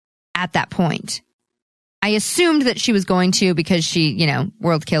at that point. I assumed that she was going to because she,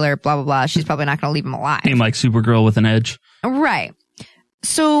 world killer, blah, blah, blah. She's probably not going to leave him alive. Seemed like Supergirl with an edge. Right.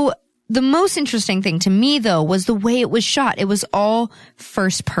 So the most interesting thing to me, though, was the way it was shot. It was all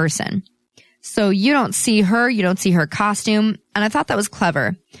first person. So you don't see her. You don't see her costume. And I thought that was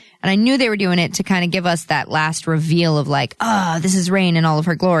clever. And I knew they were doing it to kind of give us that last reveal of like, this is Rain in all of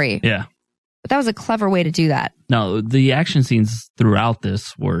her glory. Yeah. But that was a clever way to do that. No, the action scenes throughout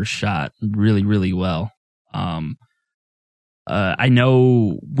this were shot really, really well. I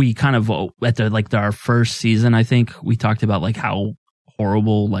know we kind of at our first season, I think we talked about like how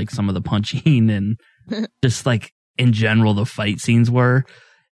horrible like some of the punching and just like in general the fight scenes were.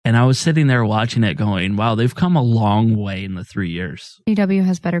 And I was sitting there watching it going, wow, they've come a long way in the 3 years. CW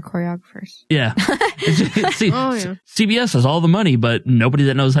has better choreographers. Yeah. CBS has all the money, but nobody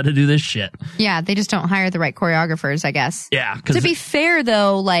that knows how to do this shit. Yeah, they just don't hire the right choreographers, I guess. Yeah. To be fair,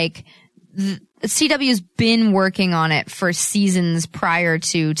 though, like, CW's been working on it for seasons prior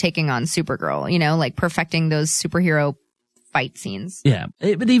to taking on Supergirl, like perfecting those superhero fight scenes. Yeah,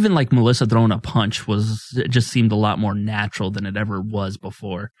 but even like Melissa throwing a punch it just seemed a lot more natural than it ever was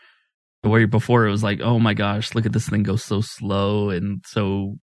before. Where before it was like, oh my gosh, look at this thing go so slow and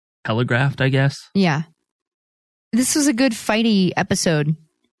so telegraphed, I guess. Yeah. This was a good fighty episode.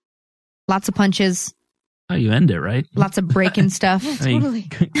 Lots of punches. Oh, you end it, right? Lots of breaking stuff. Totally.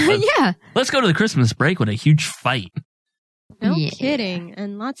 Yeah. Let's go to the Christmas break with a huge fight. No kidding.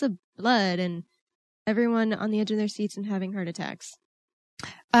 And lots of blood and everyone on the edge of their seats and having heart attacks.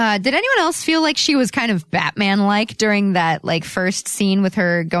 Did anyone else feel like she was kind of Batman-like during that like first scene with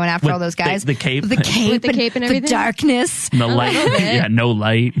her going after all those guys? The cape. The cape, with the cape and everything? The darkness. No light. Yeah, no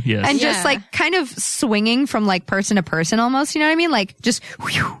light. Yes. And just like kind of swinging from like person to person almost, you know what I mean? Like just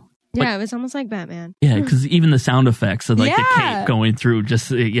whew. Yeah, it was almost like Batman. Yeah, because even the sound effects of like the cape going through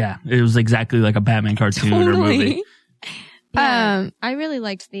it was exactly like a Batman cartoon or movie. Yeah, I really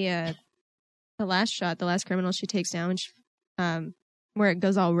liked the last shot, the last criminal she takes down, where it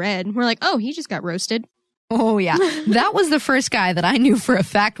goes all red. We're like, oh, he just got roasted. Oh, yeah. That was the first guy that I knew for a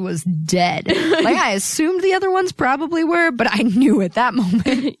fact was dead. Like, I assumed the other ones probably were, but I knew at that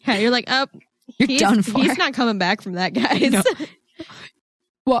moment. Yeah, you're like, you're done for. He's not coming back from that, guys. No.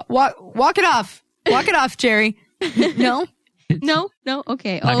 Walk it off. Walk it off, Jerry. No? No?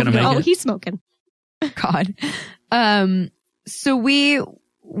 Okay. He's smoking. God. So we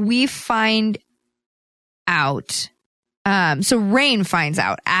find out, so Rain finds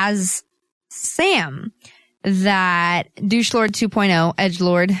out as Sam that Douchelord 2.0,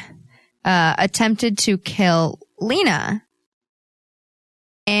 Edgelord, attempted to kill Lena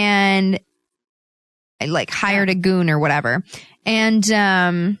and like hired a goon or whatever. And,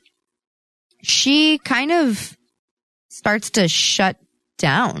 she kind of starts to shut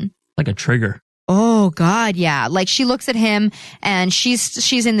down. Like a trigger. Oh God, yeah. Like she looks at him and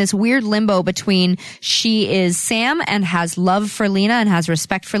she's in this weird limbo between she is Sam and has love for Lena and has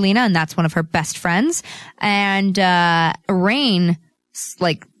respect for Lena and that's one of her best friends. And Rain,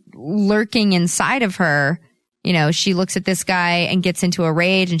 like lurking inside of her, she looks at this guy and gets into a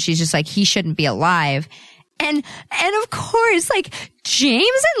rage and she's just like, he shouldn't be alive. And of course, like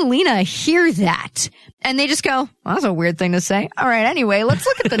James and Lena hear that and they just go, well, that's a weird thing to say. All right. Anyway, let's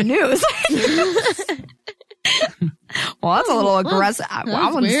look at the news. Well, that's a little aggressive.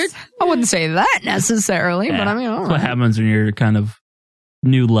 I wouldn't say that necessarily, but I mean, all That's right. what happens when you're kind of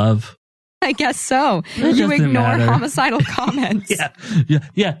new love. I guess so. It You doesn't ignore matter. homicidal comments.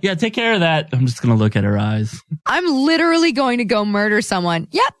 Yeah. Take care of that. I'm just gonna look at her eyes. I'm literally going to go murder someone.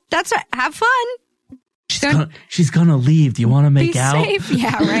 Yep, that's right. Have fun. She's gonna leave. Do you want to make Be out? safe.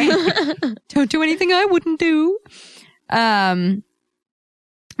 Yeah, right. Don't do anything I wouldn't do. But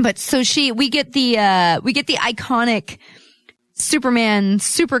so we get the iconic Superman,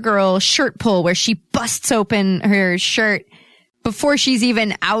 Supergirl shirt pull where she busts open her shirt before she's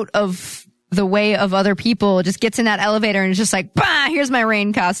even out of the way of other people, just gets in that elevator and is just like, bah, here's my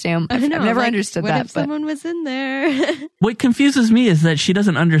Rain costume. I don't know. I've never like, understood what that. if someone was in there? What confuses me is that she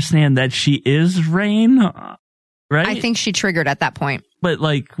doesn't understand that she is Rain, right? I think she triggered at that point. But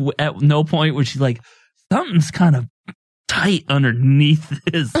like at no point was she like, something's kind of tight underneath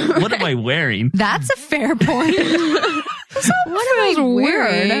this. What am I wearing? That's a fair point. What am I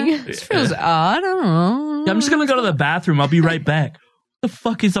wearing? This feels odd. I don't know. I'm just gonna go to the bathroom. I'll be right back. The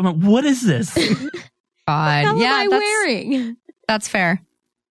fuck is someone? What is this? God. What Yeah, am I wearing? That's fair.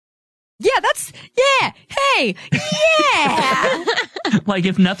 Yeah, hey, yeah. Like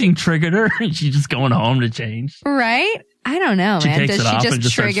if nothing triggered her, she's just going home to change. Right? I don't know, She man. takes Does it she off just and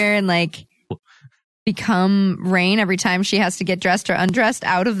just trigger starts- and like become Rain every time she has to get dressed or undressed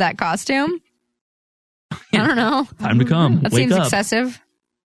out of that costume? I don't know. Time to come. That Wake seems up. excessive.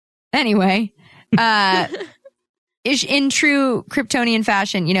 Anyway, is in true Kryptonian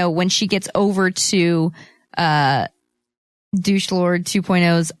fashion, you know, when she gets over to Douche Lord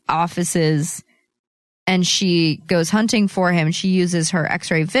 2.0's offices and she goes hunting for him, she uses her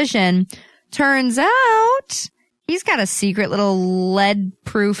X-ray vision. Turns out he's got a secret little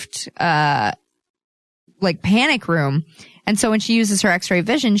lead-proofed like panic room. And so when she uses her X-ray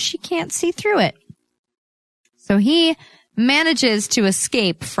vision, she can't see through it. So he manages to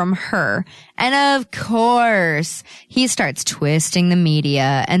escape from her. And of course, he starts twisting the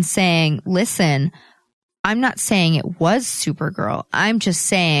media and saying, listen, I'm not saying it was Supergirl. I'm just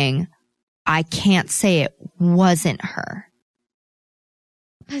saying I can't say it wasn't her.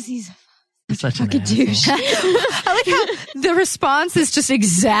 Because he's such a douche. I like how the response is just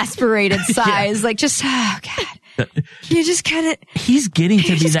exasperated sighs. Like just, oh God. You just kind of, He's getting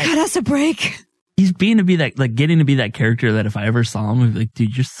to be just that. cut us a break. He's being to be that, like getting to be that character that if I ever saw him, I'd be like,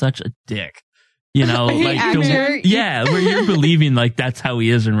 dude, you're such a dick. You know, like, where you're believing like that's how he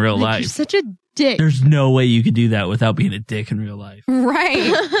is in real Like, life. you're such a dick. There's no way you could do that without being a dick in real life.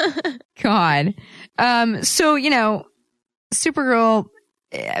 Right. God. So, you know, Supergirl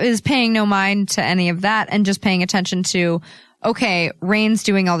is paying no mind to any of that and just paying attention to, okay, Rain's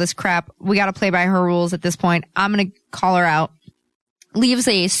doing all this crap. We got to play by her rules at this point. I'm going to call her out. Leaves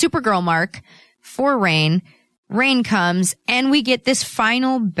a Supergirl mark for Rain. Rain comes and we get this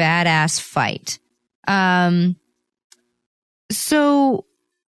final badass fight. So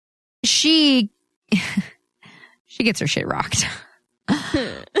she gets her shit rocked.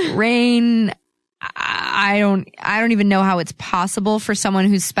 Rain, I don't even know how it's possible for someone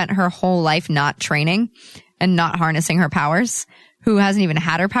who's spent her whole life not training and not harnessing her powers, who hasn't even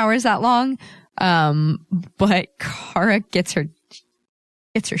had her powers that long. But Kara gets her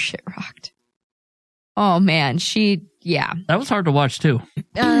shit rocked. Oh man, that was hard to watch too.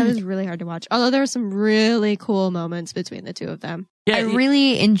 That was really hard to watch. Although there were some really cool moments between the two of them. Yeah, I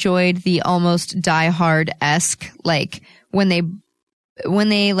really enjoyed the almost Die Hard-esque, like when they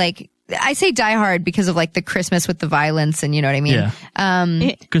like, I say Die Hard because of like the Christmas with the violence and you know what I mean? Yeah.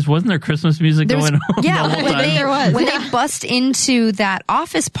 Because wasn't there Christmas music going on? Yeah, the whole time? when they bust into that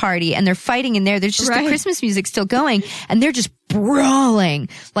office party and they're fighting in there, there's just the Christmas music still going and they're just brawling,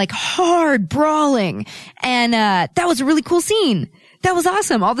 like hard brawling. And that was a really cool scene. That was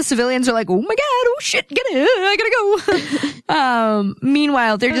awesome. All the civilians are like, oh my God, oh shit, I gotta go.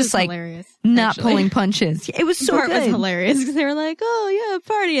 Meanwhile, they're just like not pulling punches. It was so Part good. was hilarious because they were like, oh yeah,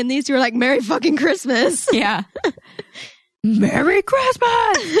 party. And these two were like, Merry fucking Christmas. Yeah. Merry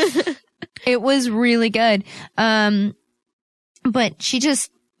Christmas. It was really good. But she just,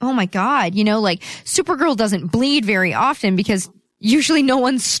 oh my God, you know, like Supergirl doesn't bleed very often because usually no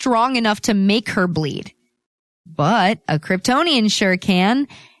one's strong enough to make her bleed. But a Kryptonian sure can.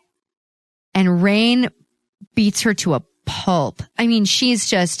 And Rain beats her to a pulp. I mean, she's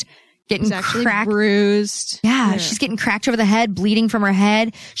just getting cracked. Bruised. Yeah, she's getting cracked over the head, bleeding from her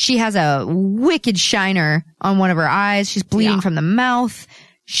head. She has a wicked shiner on one of her eyes. She's bleeding from the mouth.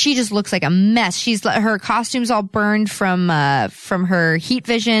 She just looks like a mess. Her costume's all burned from her heat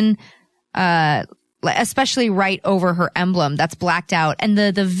vision, especially right over her emblem that's blacked out. And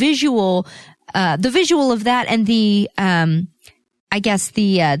the visual the visual of that and the I guess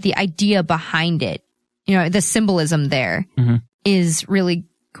the idea behind it, you know, the symbolism there is really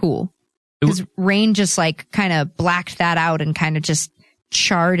cool. Because Rain just like kind of blacked that out and kind of just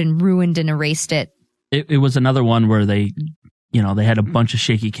charred and ruined and erased it. It was another one where they, you know, they had a bunch of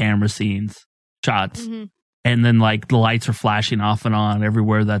shaky camera shots, and then like the lights are flashing off and on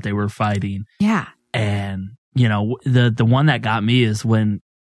everywhere that they were fighting. Yeah. And, you know, the one that got me is when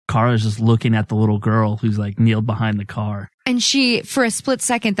Kara's just looking at the little girl who's like kneeled behind the car. And she, for a split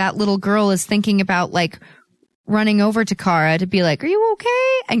second, that little girl is thinking about like running over to Kara to be like, are you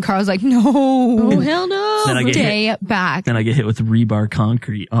okay? And Kara's like, no. Oh, hell no. Stay back. Then I get hit with rebar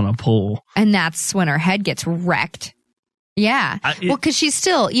concrete on a pole. And that's when her head gets wrecked. Yeah. Well, because she's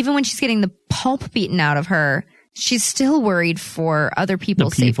still, even when she's getting the pulp beaten out of her, she's still worried for other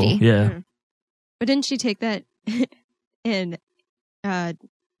people's safety. Yeah. But didn't she take that and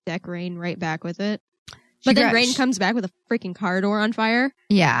deck Rain right back with it? But then Rain comes back with a freaking car door on fire.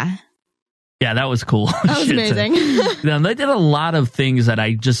 Yeah. Yeah, that was cool. That was amazing. They did a lot of things that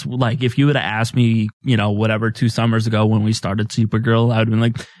I just, like, if you would have asked me, you know, whatever, 2 summers ago when we started Supergirl, I would have been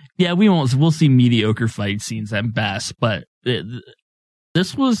like, yeah, we'll see mediocre fight scenes at best. But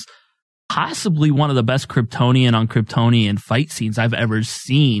this was possibly one of the best Kryptonian on Kryptonian fight scenes I've ever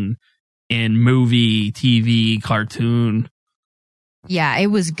seen in movie, TV, cartoon. Yeah, it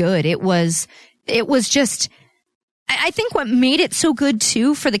was good. It was just, I think what made it so good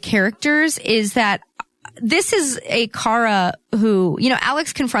too for the characters is that this is a Kara who, you know,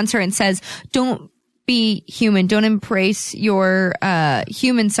 Alex confronts her and says, don't be human. Don't embrace your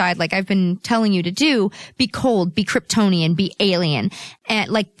human side like I've been telling you to do. Be cold, be Kryptonian, be alien.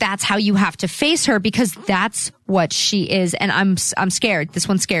 And like that's how you have to face her because that's what she is. And I'm scared. This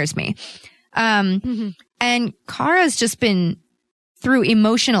one scares me. And Kara's just been through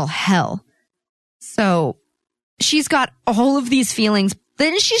emotional hell. So she's got all of these feelings,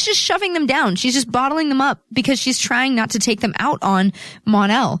 then she's just shoving them down. She's just bottling them up because she's trying not to take them out on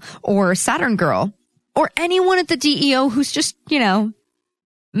Mon-El or Saturn Girl or anyone at the DEO who's just, you know,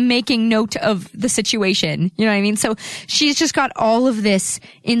 making note of the situation. You know what I mean? So she's just got all of this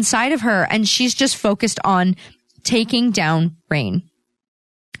inside of her and she's just focused on taking down Rain.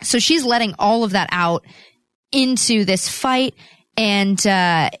 So she's letting all of that out into this fight. And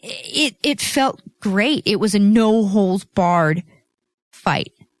it felt great. It was a no holds barred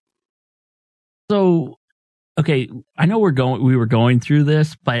fight. So, okay, I know we were going through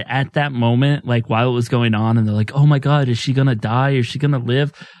this, but at that moment, like while it was going on, and they're like, "Oh my God, is she gonna die? Is she gonna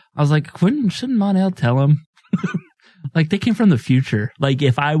live?" I was like, "Shouldn't Mon-El tell him?" Like they came from the future. Like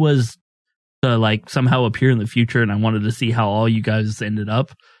if I was to like somehow appear in the future and I wanted to see how all you guys ended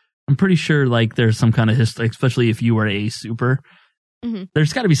up, I'm pretty sure like there's some kind of history, especially if you were a super.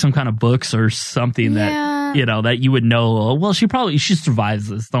 There's got to be some kind of books or something that, you know, that you would know. Oh, well, she survives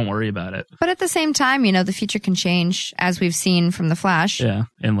this. Don't worry about it. But at the same time, you know, the future can change as we've seen from The Flash. Yeah.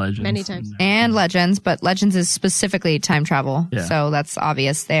 And Legends. Many times. And Legends, but Legends is specifically time travel. Yeah. So that's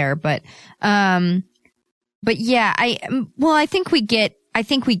obvious there. But yeah, I think we get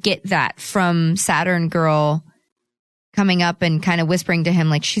that from Saturn Girl coming up and kind of whispering to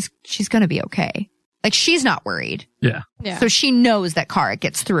him like she's going to be okay. Like she's not worried. Yeah. So she knows that Kara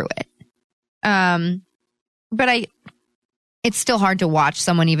gets through it. But it's still hard to watch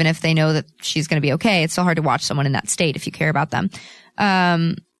someone, even if they know that she's going to be okay. It's still hard to watch someone in that state if you care about them.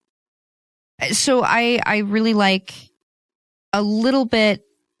 So I really like a little bit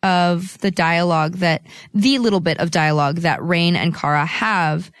of the dialogue that Rain and Kara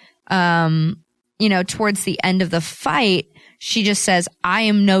have, you know, towards the end of the fight. She just says, I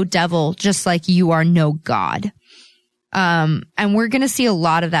am no devil, just like you are no God. And we're going to see a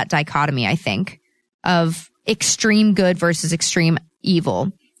lot of that dichotomy, I think, of extreme good versus extreme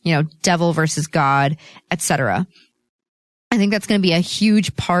evil, you know, devil versus God, etc. I think that's going to be a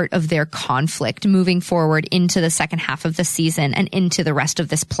huge part of their conflict moving forward into the second half of the season and into the rest of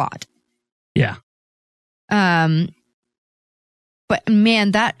this plot. Yeah. But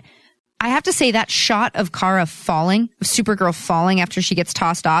man, I have to say that shot of Kara falling, of Supergirl falling after she gets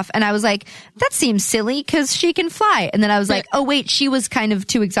tossed off. And I was like, that seems silly because she can fly. And then I was like, oh wait, she was kind of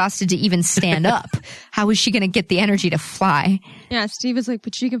too exhausted to even stand up. How is she going to get the energy to fly? Yeah, Steve is like,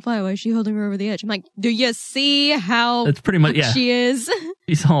 but she can fly. Why is she holding her over the edge? I'm like, do you see how that's pretty much, she is?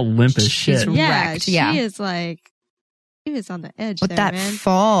 She's all limp as shit. Wrecked, she is like, she was on the edge with there, that man.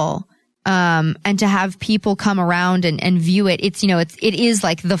 fall. And to have people come around and view it, it's, you know, it is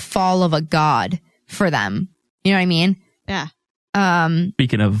like the fall of a god for them. You know what I mean? Yeah.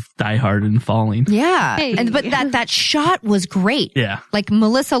 Speaking of Die Hard and falling. Yeah. Hey. But that shot was great. Yeah. Like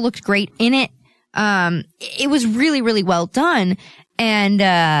Melissa looked great in it. It was really, really well done. And,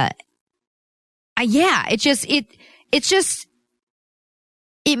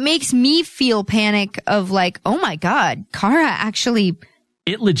 it makes me feel panic of like, oh my God, Kara actually.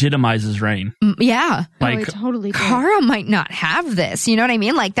 It legitimizes Rain. Yeah. Like, it totally did. Kara might not have this. You know what I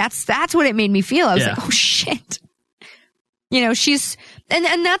mean? Like that's what it made me feel. I was like, oh shit. You know, these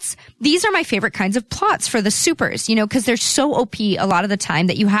are my favorite kinds of plots for the supers, you know, because they're so OP a lot of the time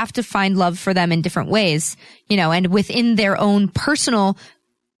that you have to find love for them in different ways, you know, and within their own personal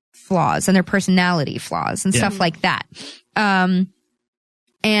flaws and their personality flaws and stuff like that.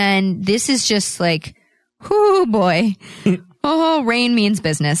 And this is just like, oh boy. Oh, Rain means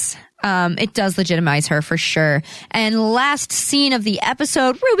business. It does legitimize her for sure. And last scene of the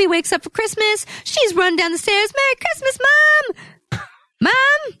episode, Ruby wakes up for Christmas. She's run down the stairs. Merry Christmas, Mom!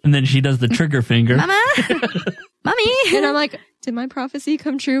 Mom! And then she does the trigger finger. Mama! Mommy! And I'm like, did my prophecy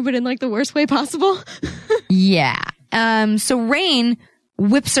come true, but in like the worst way possible? Yeah. So Rain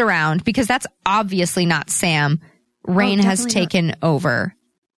whips around because that's obviously not Sam. Rain has taken over.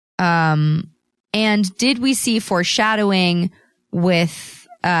 And did we see foreshadowing with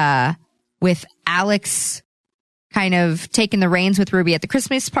Alex kind of taking the reins with Ruby at the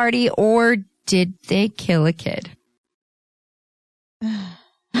Christmas party, or did they kill a kid?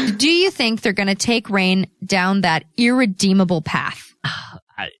 Do you think they're going to take Rain down that irredeemable path?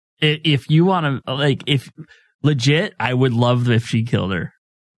 If you want to, like, if legit, I would love if she killed her,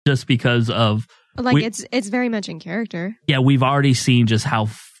 just because of it's very much in character. Yeah, we've already seen just how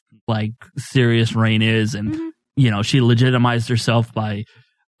like serious Rain is, and you know, she legitimized herself by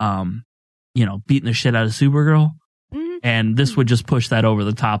you know, beating the shit out of Supergirl, and this would just push that over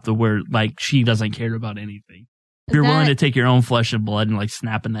the top to where like she doesn't care about anything. If you're willing to take your own flesh and blood and like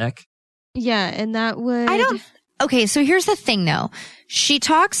snap a neck, and that would Okay, so here's the thing though. She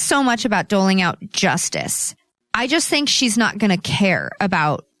talks so much about doling out justice. I just think she's not going to care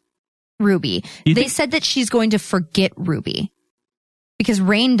about Ruby. They said that she's going to forget Ruby. Because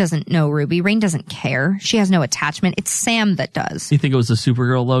Rain doesn't know Ruby. Rain doesn't care. She has no attachment. It's Sam that does. You think it was the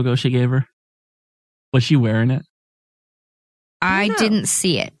Supergirl logo she gave her? Was she wearing it? I didn't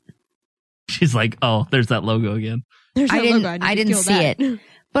see it. She's like, oh, there's that logo again. I didn't see it.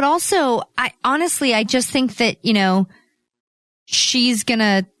 But also, I just think that, you know, she's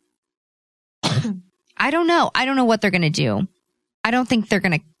gonna, I don't know. I don't know what they're gonna do. I don't think they're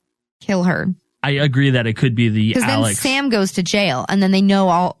gonna kill her. I agree that it could be the Alex. Because then Sam goes to jail, and then they know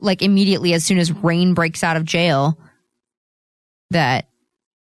all, like, immediately as soon as Rain breaks out of jail that.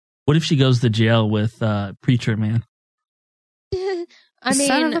 What if she goes to jail with Preacher Man?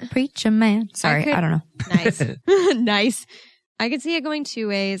 Son of a preacher man. Sorry, I don't know. Nice. Nice. I could see it going two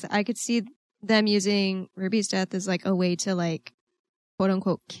ways. I could see them using Ruby's death as like a way to like, quote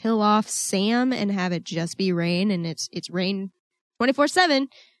unquote, kill off Sam and have it just be Rain, and it's Rain 24/7.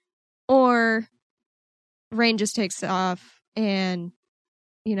 Or Rain just takes off and,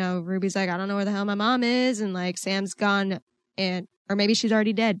 you know, Ruby's like, I don't know where the hell my mom is. And like Sam's gone, or maybe she's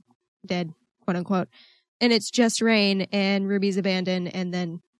already dead, quote unquote. And it's just Rain and Ruby's abandoned. And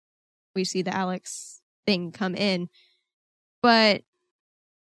then we see the Alex thing come in. But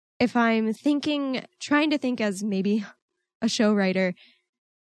if I'm trying to think as maybe a show writer,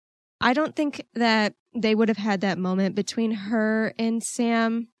 I don't think that they would have had that moment between her and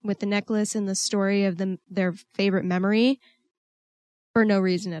Sam with the necklace and the story of their favorite memory for no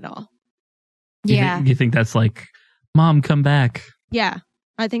reason at all. Yeah. You think that's like, Mom, come back? Yeah.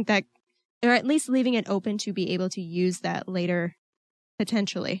 I think that they're at least leaving it open to be able to use that later,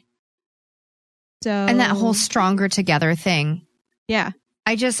 potentially. So, and that whole stronger together thing. Yeah.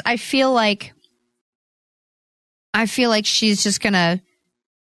 I feel like she's just gonna,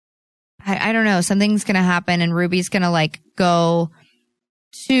 I don't know, something's gonna happen and Ruby's gonna like go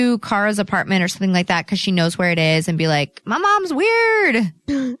to Kara's apartment or something like that because she knows where it is and be like, my mom's weird.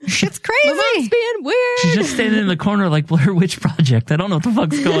 Shit's crazy. My mom's being weird. She's just standing in the corner like Blair Witch Project. I don't know what the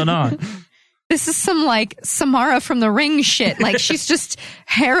fuck's going on. This is some like Samara from The Ring shit. Like she's just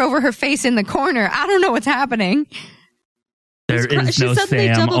hair over her face in the corner. I don't know what's happening. There is no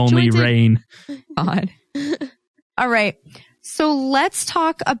Sam, only Rain. God. All right. So let's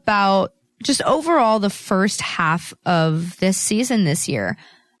talk about just overall the first half of this season this year.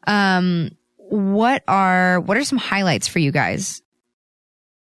 What are some highlights for you guys?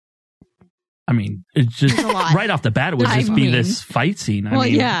 I mean, it's just right off the bat, it would just be this fight scene.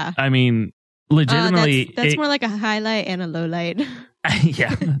 I mean, legitimately, that's more like a highlight and a low light.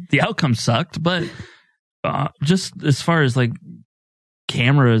 Yeah, the outcome sucked, but just as far as like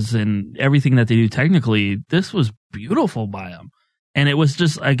cameras and everything that they do technically, this was beautiful by them. And it was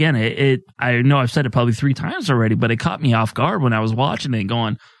just, again, I know I've said it probably 3 times already, but it caught me off guard when I was watching it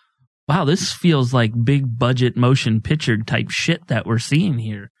going, wow, this feels like big budget motion picture type shit that we're seeing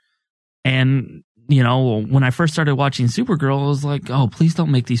here. And, you know, when I first started watching Supergirl, I was like, oh, please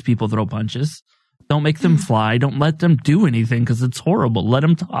don't make these people throw punches. Don't make them fly. Don't let them do anything because it's horrible. Let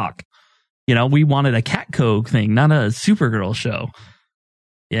them talk. You know, we wanted a Catco thing, not a Supergirl show.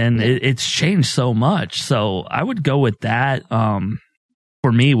 And it's changed so much. So I would go with that.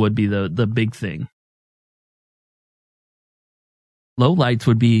 For me, would be the big thing. Lowlights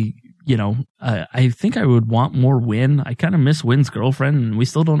would be, you know, I think I would want more Wynn. I kind of miss Wynn's girlfriend, and we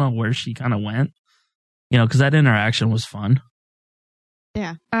still don't know where she kind of went. You know, because that interaction was fun.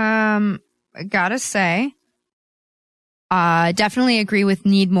 Yeah. Gotta say, definitely agree with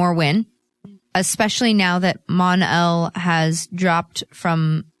need more Wynn. Especially now that Mon-El has dropped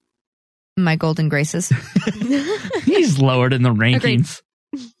from my golden graces. He's lowered in the rankings.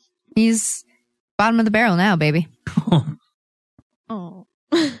 Agreed. He's bottom of the barrel now, baby. Oh.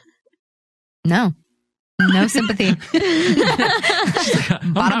 No sympathy.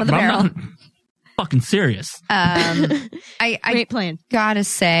 Bottom of the barrel. I'm not fucking serious. I Great plan. Gotta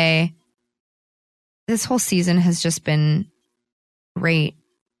say, this whole season has just been great.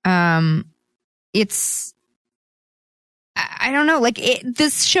 It's, I don't know, like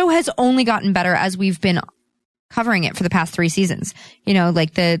this show has only gotten better as we've been covering it for the past 3 seasons. You know,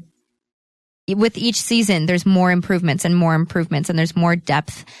 like with each season, there's more improvements and there's more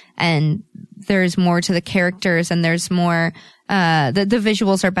depth and there's more to the characters and there's more, the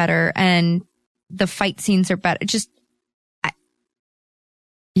visuals are better and the fight scenes are better.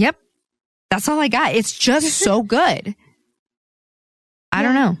 Yep. That's all I got. It's just so good. I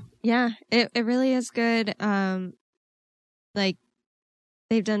don't know. Yeah, it really is good. Like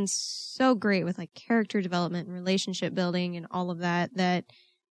they've done so great with like character development and relationship building and all of that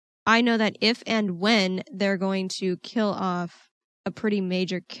I know that if and when they're going to kill off a pretty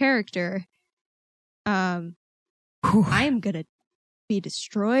major character, I am gonna be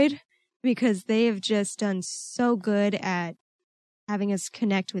destroyed because they have just done so good at having us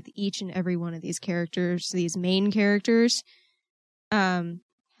connect with each and every one of these characters, these main characters.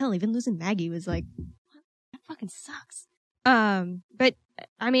 Hell, even losing Maggie was like, that fucking sucks. But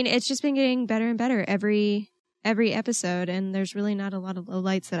I mean, it's just been getting better and better every episode, and there's really not a lot of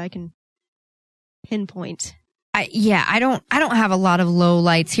lowlights that I can pinpoint. I don't have a lot of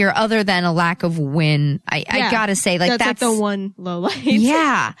lowlights here, other than a lack of Wynn. I gotta say, like that's the one lowlight.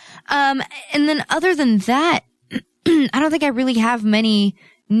 Yeah. And then other than that, I don't think I really have many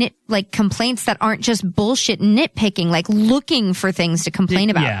complaints that aren't just bullshit nitpicking, like looking for things to complain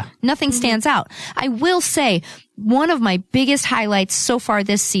about. Yeah. Nothing stands out. I will say one of my biggest highlights so far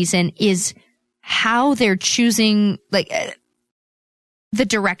this season is how they're choosing the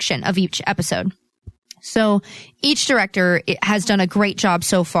direction of each episode. So each director has done a great job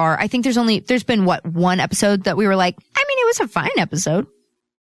so far. I think there's been one episode that we were like, I mean, it was a fine episode.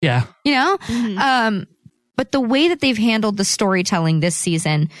 Yeah. You know? Mm-hmm. But the way that they've handled the storytelling this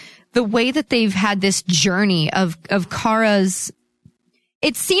season, the way that they've had this journey of Kara's,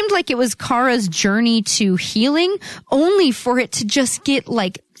 it seemed like it was Kara's journey to healing, only for it to just get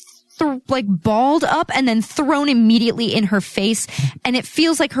balled up and then thrown immediately in her face. And it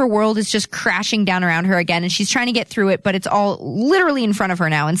feels like her world is just crashing down around her again. And she's trying to get through it, but it's all literally in front of her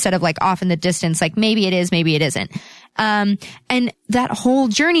now instead of off in the distance. Like maybe it is, maybe it isn't. And that whole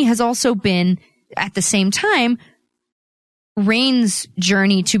journey has also been, at the same time, Rain's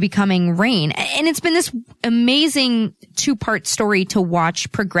journey to becoming Rain. And it's been this amazing 2-part story to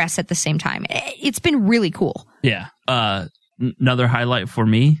watch progress at the same time. It's been really cool. Yeah. Another highlight for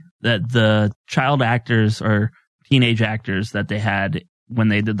me, that the child actors or teenage actors that they had when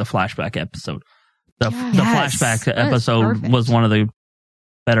they did the flashback episode. The flashback episode was one of the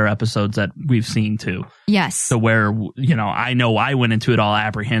better episodes that we've seen too. Yes. So where, you know I went into it all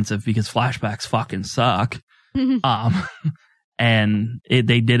apprehensive because flashbacks fucking suck. And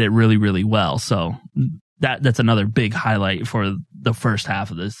they did it really, really well. So that's another big highlight for the first half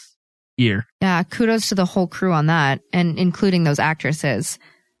of this year. Yeah. Kudos to the whole crew on that, and including those actresses.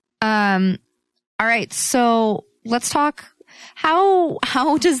 All right. So let's talk. How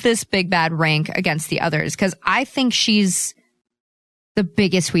does this big bad rank against the others? Because I think she's the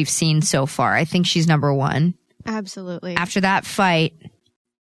biggest we've seen so far. I think she's number 1. Absolutely. After that fight.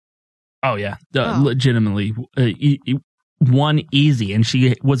 Oh, yeah. Legitimately. One easy. And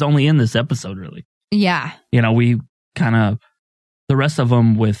she was only in this episode, really. Yeah. You know, we kind of, the rest of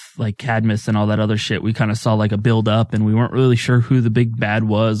them with Cadmus and all that other shit, we kind of saw a build up and we weren't really sure who the big bad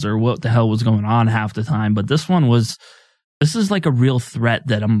was or what the hell was going on half the time. But this one was this is like a real threat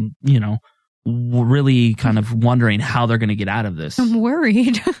that I'm, really kind of wondering how they're going to get out of this. I'm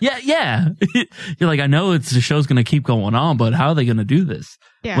worried. Yeah. You're like, I know the show's going to keep going on, but how are they going to do this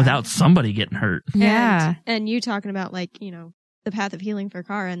without somebody getting hurt? Yeah. And you talking about the path of healing for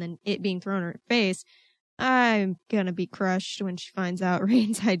Kara and then it being thrown in her face. I'm going to be crushed when she finds out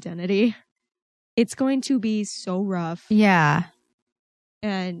Rain's identity. It's going to be so rough. Yeah.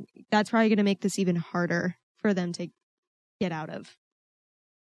 And that's probably going to make this even harder for them to get out of.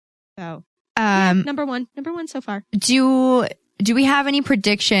 So, number one so far. Do we have any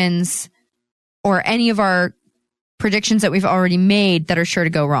predictions or any of our predictions that we've already made that are sure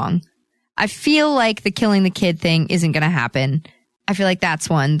to go wrong? I feel like the killing the kid thing isn't going to happen. I feel like that's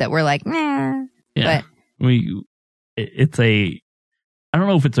one that we're like, nah. Yeah. But I don't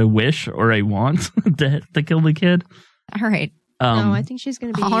know if it's a wish or a want to kill the kid. All right. No, I think she's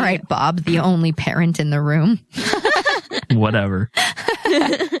going to be... All right, Bob, the only parent in the room. Whatever.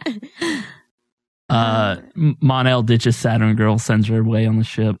 Mon-El ditches Saturn Girl, sends her away on the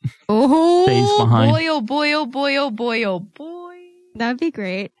ship. Oh, stays behind. Boy, oh boy, oh boy, oh boy, oh boy. That'd be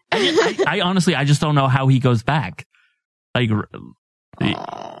great. I honestly, I just don't know how he goes back. Like,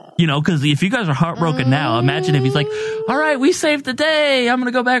 because if you guys are heartbroken now, imagine if he's like, all right, we saved the day. I'm going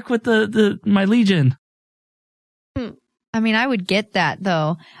to go back with my Legion. I mean, I would get that,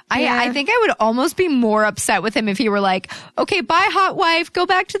 though. Yeah. I think I would almost be more upset with him if he were like, okay, bye, hot wife. Go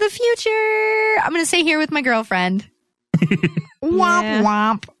back to the future. I'm going to stay here with my girlfriend. Womp,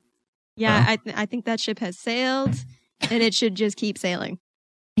 womp. Yeah, I think that ship has sailed, and it should just keep sailing.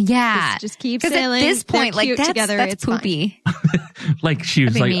 Yeah. Just keep sailing. At this point, they're like, cute together, that's it's poopy. Like, she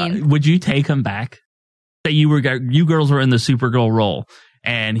was like, mean. would you take him back? That you girls were in the Supergirl role.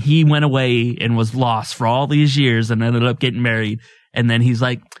 And he went away and was lost for all these years and ended up getting married. And then he's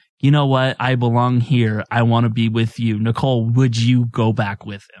like, you know what? I belong here. I want to be with you. Nicole, would you go back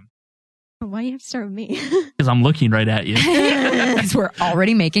with him? Why do you have to start with me? Because I'm looking right at you. Because we're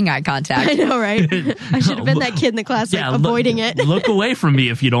already making eye contact. I know, right? I should have been that kid in the class avoiding it. Look away from me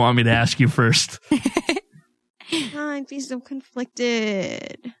if you don't want me to ask you first. I'd be so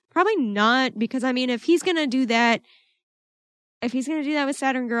conflicted. Probably not, because I mean, if he's going to do that with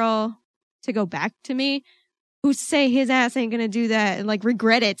Saturn Girl to go back to me, who's to say his ass ain't gonna do that and like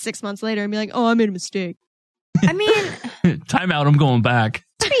regret it 6 months later and be like, oh, I made a mistake. I mean, time out, I'm going back.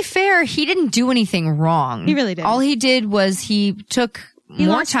 To be fair, he didn't do anything wrong. He really did. All he did was he took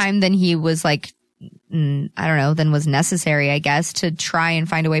more time than he was like, I don't know, than was necessary, I guess, to try and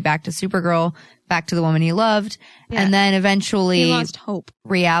find a way back to Supergirl, back to the woman he loved. Yeah. And then eventually he lost hope.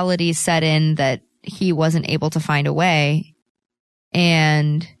 Reality set in that he wasn't able to find a way.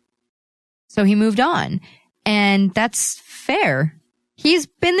 And so he moved on. And that's fair. He's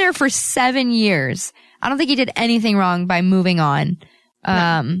been there for 7 years. I don't think he did anything wrong by moving on.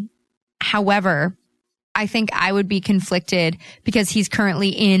 No. However, I think I would be conflicted because he's currently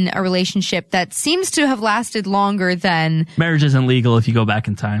in a relationship that seems to have lasted longer than... Marriage isn't legal if you go back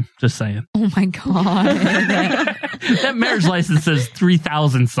in time. Just saying. Oh my God. That marriage license says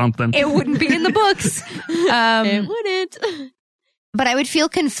 3,000 something. It wouldn't be in the books. It wouldn't. But I would feel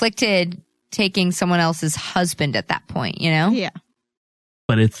conflicted taking someone else's husband at that point, you know? Yeah.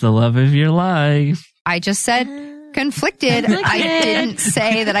 But it's the love of your life. I just said conflicted. I didn't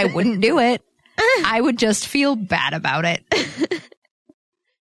say that I wouldn't do it. I would just feel bad about it.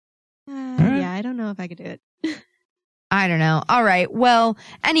 Yeah, I don't know if I could do it. I don't know. All right. Well,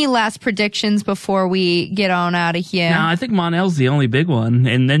 any last predictions before we get on out of here? No, I think Mon-El's the only big one.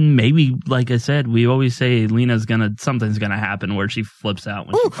 And then maybe, like I said, we always say something's gonna happen where she flips out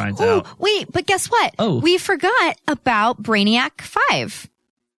when she finds out. Wait, but guess what? Oh. We forgot about Brainiac 5.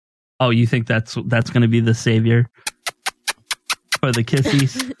 Oh, you think that's gonna be the savior for the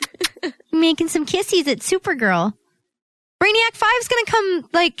kissies? Making some kissies at Supergirl. Brainiac 5's gonna come,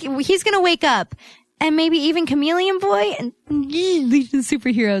 he's gonna wake up. And maybe even Chameleon Boy and Legion of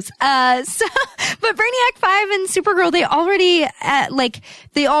Superheroes. But Brainiac 5 and Supergirl, they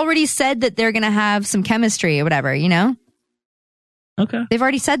already said that they're gonna have some chemistry or whatever, you know? Okay. They've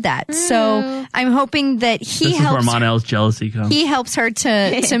already said that. So I'm hoping that this is where Mon-El's jealousy comes. He helps her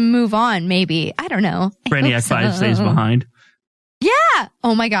to move on, maybe. I don't know. Brainiac 5 stays behind. Yeah!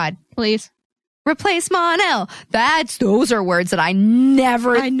 Oh my God. Please. Replace Mon-El. Those are words that I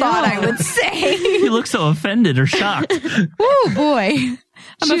never thought I would say. You look so offended or shocked. Oh boy.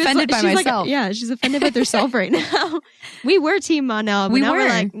 I'm offended by myself. She's offended with herself right now. We were Team Mon-El, but now we're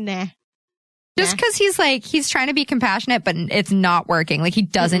like, nah. Just because he's trying to be compassionate, but it's not working. Like, he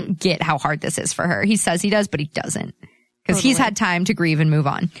doesn't get how hard this is for her. He says he does, but he doesn't. Because he's had time to grieve and move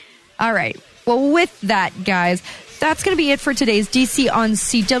on. All right. Well, with that, guys, That's going to be it for today's DC on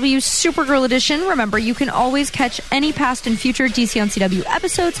CW Supergirl edition. Remember, you can always catch any past and future DC on CW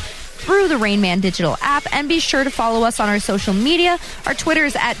episodes through the Rain Man digital app, and be sure to follow us on our social media. Our Twitter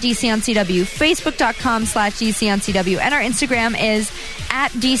is at DC on CW, Facebook.com/DC on CW, and our Instagram is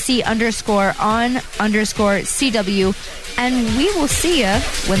at DC_on_CW. And we will see you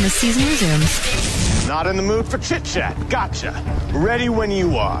when the season resumes. Not in the mood for chit chat. Gotcha. Ready when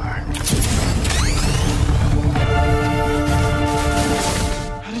you are.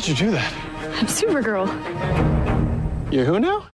 How did you do that? I'm Supergirl. You're who now?